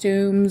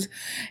costumes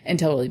and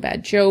tell really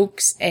bad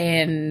jokes,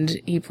 and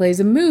he plays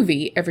a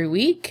movie every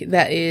week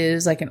that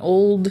is like an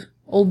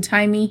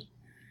old-timey,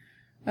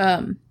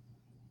 well,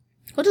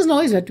 it doesn't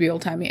always have to be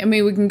old-timey. I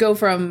mean, we can go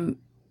from,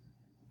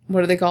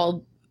 what are they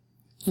called?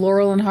 Not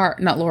Laurel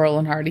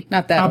and Hardy,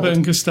 not that Abbott old.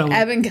 and Costello.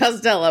 Abbott and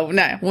Costello,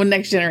 no, One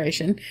Next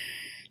Generation.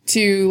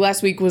 To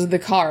last week was The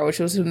Car, which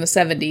was from the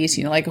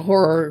 70s, like a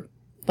horror,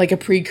 like a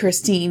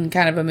pre-Christine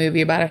kind of a movie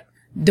about a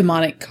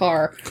demonic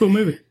car. Cool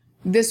movie.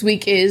 This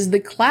week is the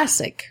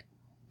classic,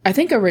 I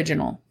think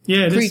original,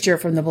 Creature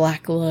from the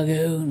Black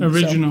Lagoon.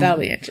 Original. So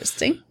that'll be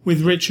interesting.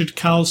 With Richard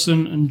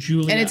Carlson and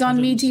Julia And it's on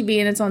Adams. MeTV,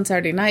 and it's on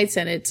Saturday nights,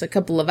 and it's a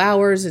couple of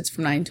hours. It's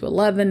from 9 to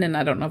 11, and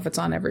I don't know if it's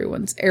on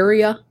everyone's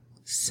area.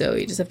 So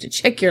you just have to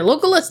check your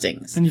local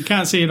listings. And you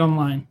can't see it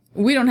online.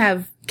 We don't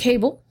have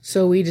cable,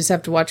 so we just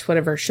have to watch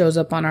whatever shows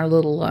up on our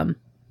little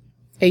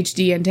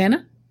HD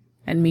antenna.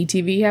 And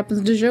MeTV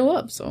happens to show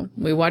up, so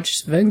we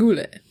watch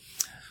Svengoolie.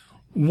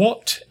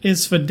 What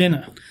is for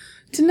dinner?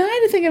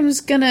 Tonight, I think I'm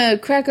just gonna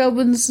crack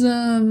open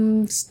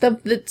some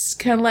stuff that's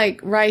kind of like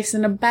rice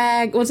in a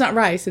bag. Well, it's not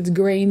rice, it's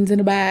grains in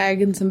a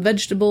bag, and some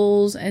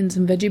vegetables, and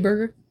some veggie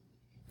burger.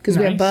 Because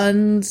we have Nice.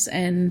 buns,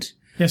 and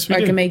Yes, we I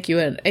do. can make you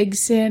an egg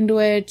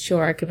sandwich,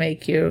 or I can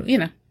make you,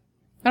 I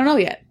don't know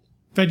yet.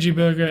 Veggie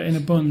burger in a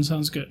bun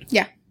sounds good.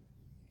 Yeah.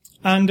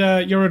 And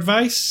your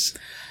advice?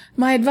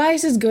 My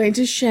advice is going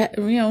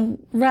to,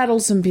 rattle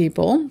some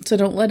people, so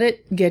don't let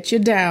it get you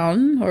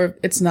down, or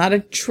it's not a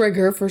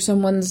trigger for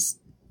someone's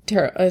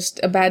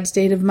a bad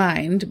state of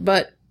mind,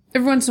 but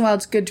every once in a while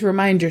it's good to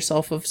remind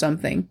yourself of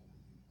something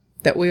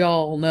that we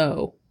all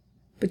know.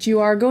 But you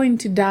are going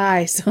to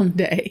die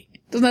someday.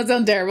 Doesn't that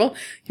sound terrible?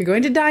 You're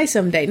going to die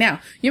someday. Now,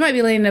 you might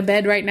be laying in a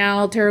bed right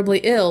now, terribly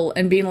ill,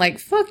 and being like,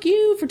 fuck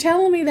you for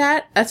telling me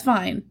that. That's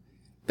fine.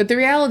 But the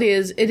reality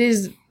is, it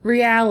is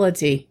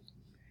reality.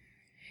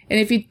 And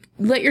if you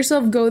let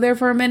yourself go there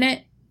for a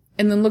minute,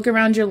 and then look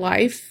around your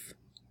life,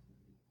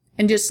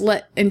 and just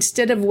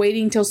instead of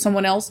waiting till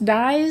someone else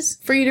dies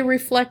for you to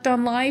reflect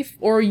on life,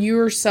 or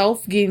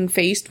yourself getting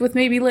faced with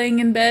maybe laying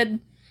in bed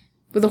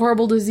with a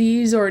horrible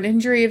disease or an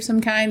injury of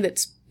some kind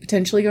that's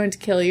potentially going to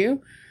kill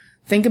you,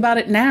 think about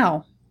it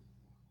now.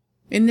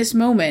 In this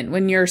moment,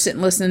 when you're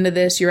sitting listening to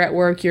this, you're at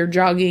work, you're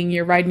jogging,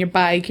 you're riding your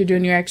bike, you're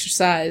doing your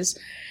exercise,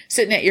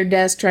 sitting at your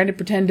desk trying to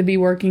pretend to be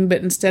working,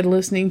 but instead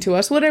listening to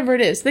us, whatever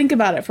it is, think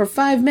about it for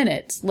 5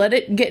 minutes. Let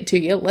it get to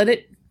you. Let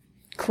it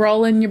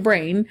crawl in your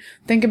brain.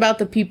 Think about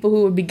the people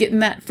who would be getting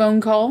that phone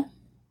call.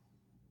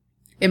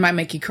 It might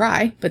make you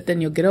cry, but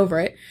then you'll get over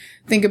it.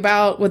 Think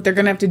about what they're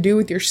going to have to do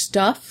with your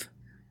stuff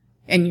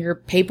and your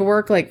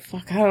paperwork. Like,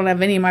 fuck, I don't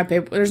have any of my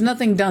paper. There's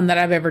nothing done that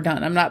I've ever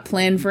done. I'm not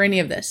planning for any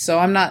of this. So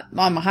I'm not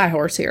on my high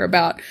horse here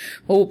about,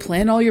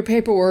 plan all your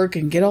paperwork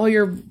and get all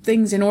your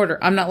things in order.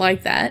 I'm not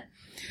like that.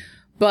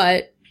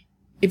 But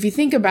if you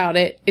think about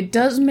it, it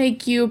does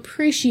make you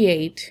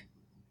appreciate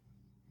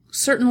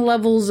certain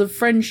levels of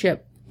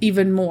friendship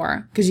even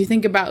more. Because you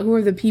think about who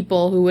are the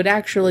people who would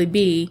actually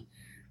be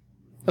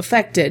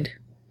affected.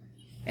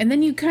 And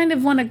then you kind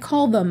of want to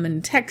call them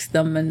and text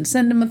them and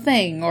send them a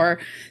thing or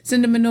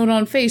send them a note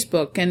on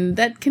Facebook. And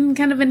that can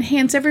kind of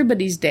enhance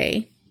everybody's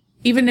day.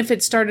 Even if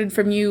it started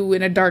from you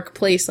in a dark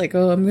place, like,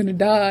 oh, I'm going to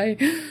die.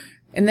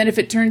 And then if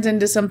it turns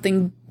into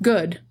something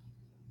good,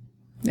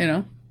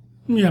 Yeah.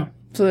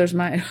 So there's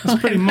my... It's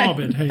pretty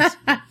morbid, Hayes.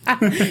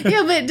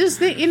 Yeah, but just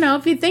think,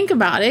 if you think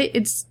about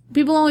it,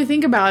 people only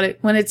think about it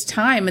when it's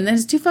time, and then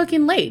it's too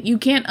fucking late. You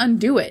can't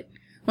undo it.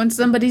 When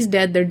somebody's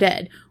dead, they're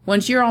dead.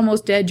 Once you're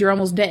almost dead, you're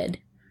almost dead.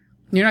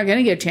 You're not going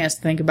to get a chance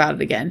to think about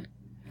it again.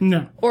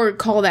 No. Or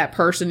call that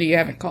person that you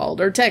haven't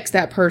called, or text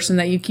that person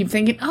that you keep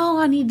thinking, oh,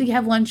 I need to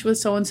have lunch with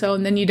so-and-so,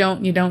 and then you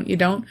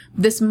don't.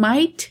 This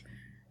might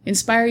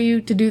inspire you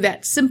to do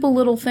that simple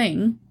little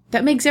thing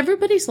that makes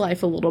everybody's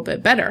life a little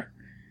bit better.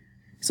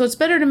 So it's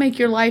better to make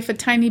your life a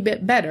tiny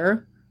bit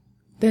better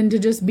than to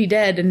just be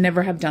dead and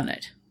never have done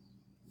it.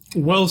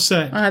 Well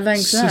said. I think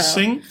so.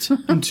 Succinct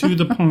and to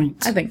the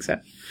point. I think so.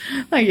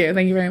 Thank you.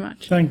 Thank you very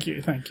much. Thank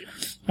you.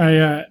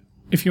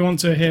 If you want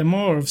to hear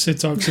more of Sid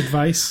Talk's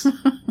advice,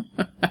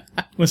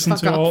 listen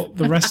to all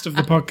the rest of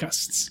the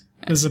podcasts.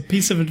 There's a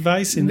piece of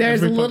advice in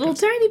There's every a little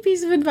podcast. tiny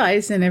piece of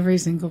advice in every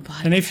single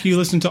podcast. And if you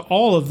listen to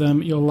all of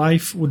them, your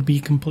life would be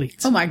complete.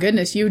 Oh my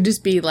goodness, you would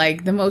just be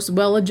like the most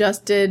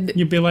well-adjusted.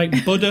 You'd be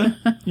like Buddha.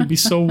 You'd be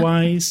so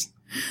wise.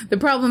 The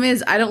problem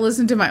is I don't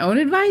listen to my own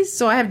advice,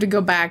 so I have to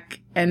go back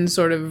and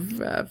sort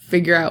of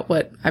figure out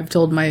what I've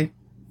told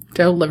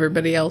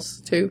everybody else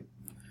too.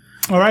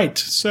 All right.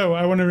 So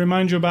I want to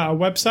remind you about our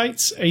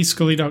websites,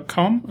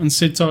 ascully.com and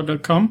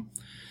sidtalk.com.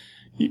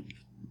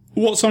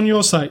 What's on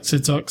your site,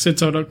 SidTalk?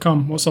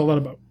 SidTalk.com. What's all that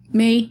about?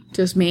 Me,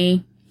 just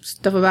me.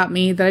 Stuff about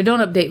me that I don't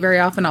update very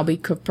often, I'll be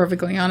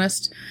perfectly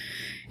honest.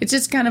 It's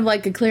just kind of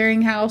like a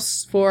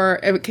clearinghouse for,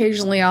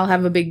 occasionally I'll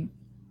have a big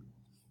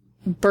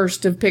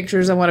burst of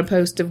pictures I want to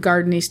post of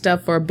gardening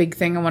stuff, or a big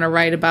thing I want to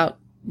write about,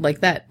 like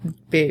that,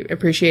 be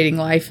appreciating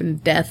life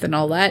and death and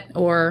all that,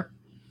 or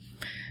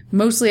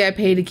Mostly I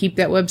pay to keep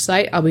that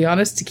website, I'll be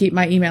honest, to keep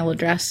my email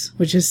address,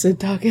 which is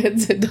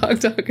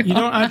sidtalk@sidtalk.com. You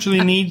don't actually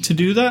need to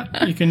do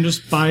that. You can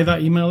just buy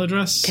that email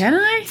address. Can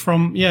I?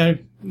 From,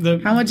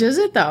 How much is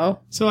it, though?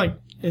 So,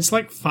 it's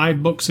like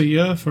 $5 a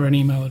year for an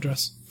email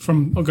address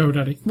from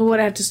GoDaddy. But would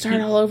I have to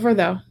start all over,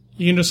 though?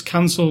 You can just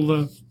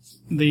cancel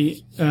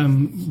the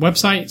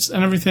websites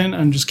and everything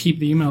and just keep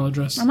the email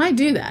address. I might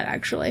do that,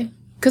 actually.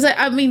 Because,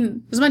 I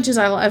mean, as much as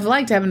I've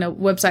liked having a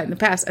website in the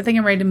past, I think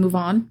I'm ready to move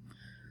on.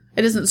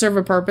 It doesn't serve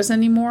a purpose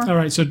anymore. All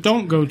right, so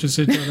don't go to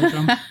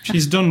sidtalk.com.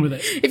 She's done with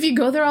it. If you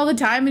go there all the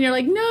time and you're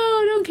like, no,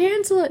 don't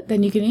cancel it,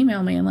 then you can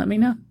email me and let me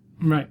know.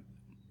 Right.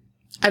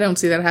 I don't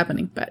see that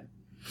happening, but...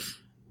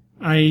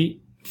 I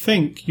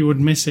think you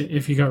would miss it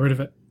if you got rid of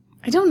it.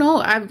 I don't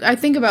know. I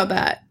think about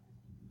that.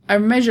 I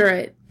measure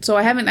it. So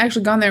I haven't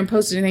actually gone there and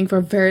posted anything for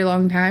a very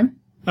long time.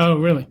 Oh,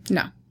 really?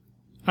 No.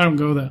 I don't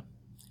go there.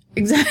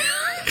 Exactly.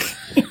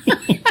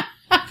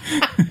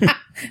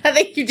 I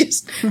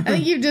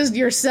think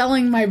you're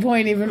selling my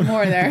point even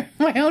more there.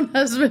 My own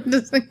husband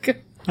doesn't go.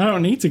 I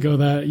don't need to go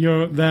there.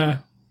 You're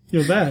there.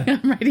 You're there.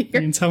 I'm right here. You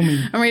can tell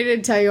me. I'm ready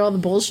to tell you all the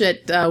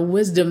bullshit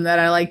wisdom that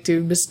I like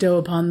to bestow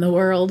upon the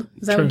world.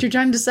 Is that what you're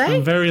trying to say?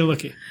 I'm very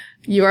lucky.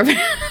 You are. Are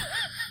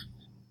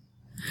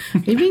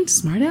you being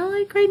smart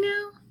aleck right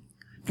now?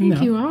 I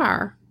think you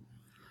are.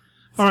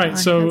 All right,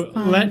 so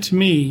let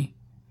me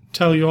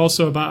tell you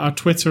also about our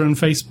Twitter and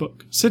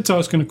Facebook. Sid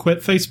Talk's going to quit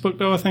Facebook,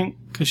 though, I think,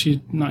 because she's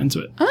not into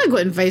it. I'm not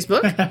quitting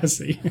Facebook. I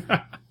see.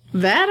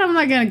 That I'm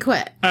not going to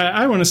quit.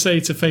 I want to say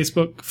to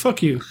Facebook,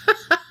 fuck you.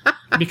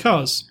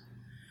 Because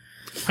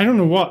I don't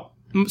know what.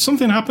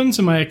 Something happened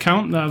to my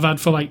account that I've had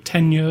for like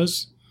 10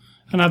 years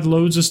and had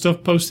loads of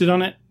stuff posted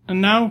on it.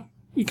 And now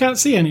you can't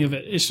see any of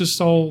it. It's just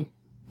all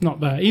not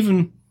there.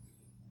 Even,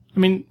 I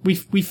mean, we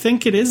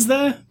think it is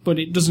there, but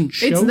it doesn't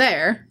show. It's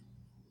there.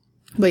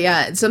 But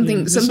yeah,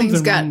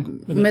 something's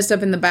got messed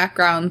up in the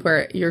background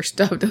where your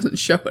stuff doesn't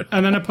show it.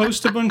 And then I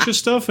post a bunch of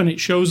stuff and it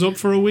shows up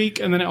for a week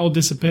and then it all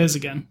disappears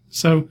again.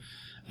 So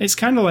it's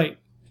kind of like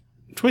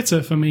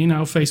Twitter for me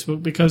now,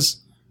 Facebook,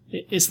 because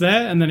it's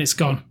there and then it's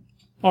gone.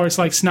 Or it's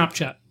like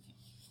Snapchat.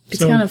 It's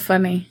kind of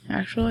funny,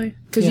 actually,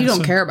 because you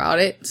don't care about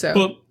it.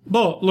 So,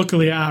 but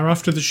luckily our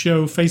After the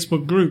Show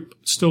Facebook group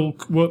still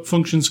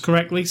functions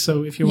correctly.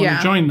 So if you want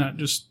to join that,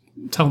 just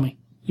tell me.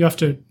 You have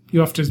to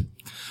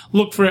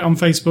look for it on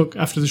Facebook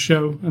after the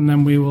show, and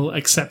then we will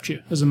accept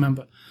you as a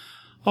member.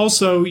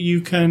 Also,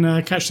 you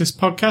can catch this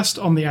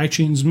podcast on the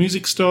iTunes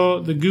Music Store,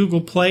 the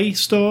Google Play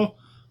Store,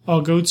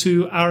 or go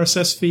to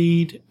RSS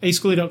feed,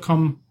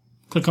 ascully.com,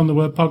 click on the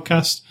word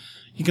podcast.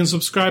 You can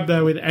subscribe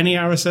there with any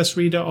RSS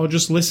reader, or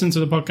just listen to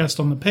the podcast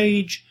on the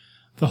page.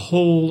 The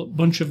whole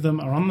bunch of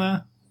them are on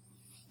there.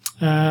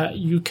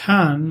 You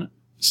can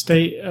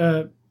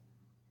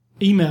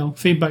email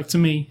feedback to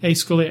me,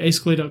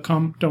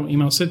 ascully@ascully.com. Don't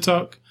email Sid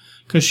Talk,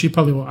 because she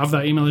probably won't have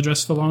that email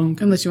address for long.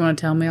 Unless you want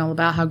to tell me all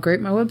about how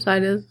great my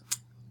website is.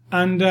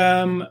 And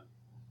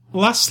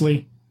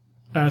lastly,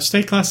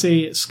 stay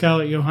classy,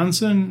 Scarlett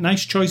Johansson.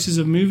 Nice choices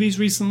of movies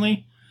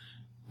recently.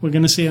 We're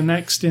going to see her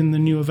next in the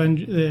new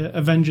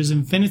Avengers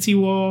Infinity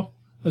War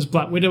as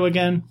Black Widow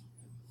again.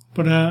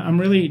 But I'm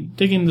really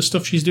digging the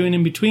stuff she's doing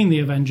in between the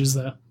Avengers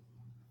there.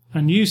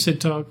 And you, Sid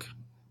Talk.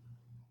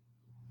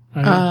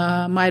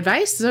 My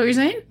advice? Is that what you're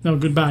saying? No,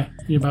 goodbye.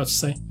 You're about to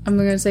say. I'm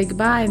going to say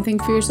goodbye and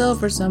think for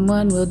yourself, or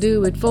someone will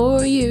do it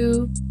for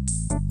you.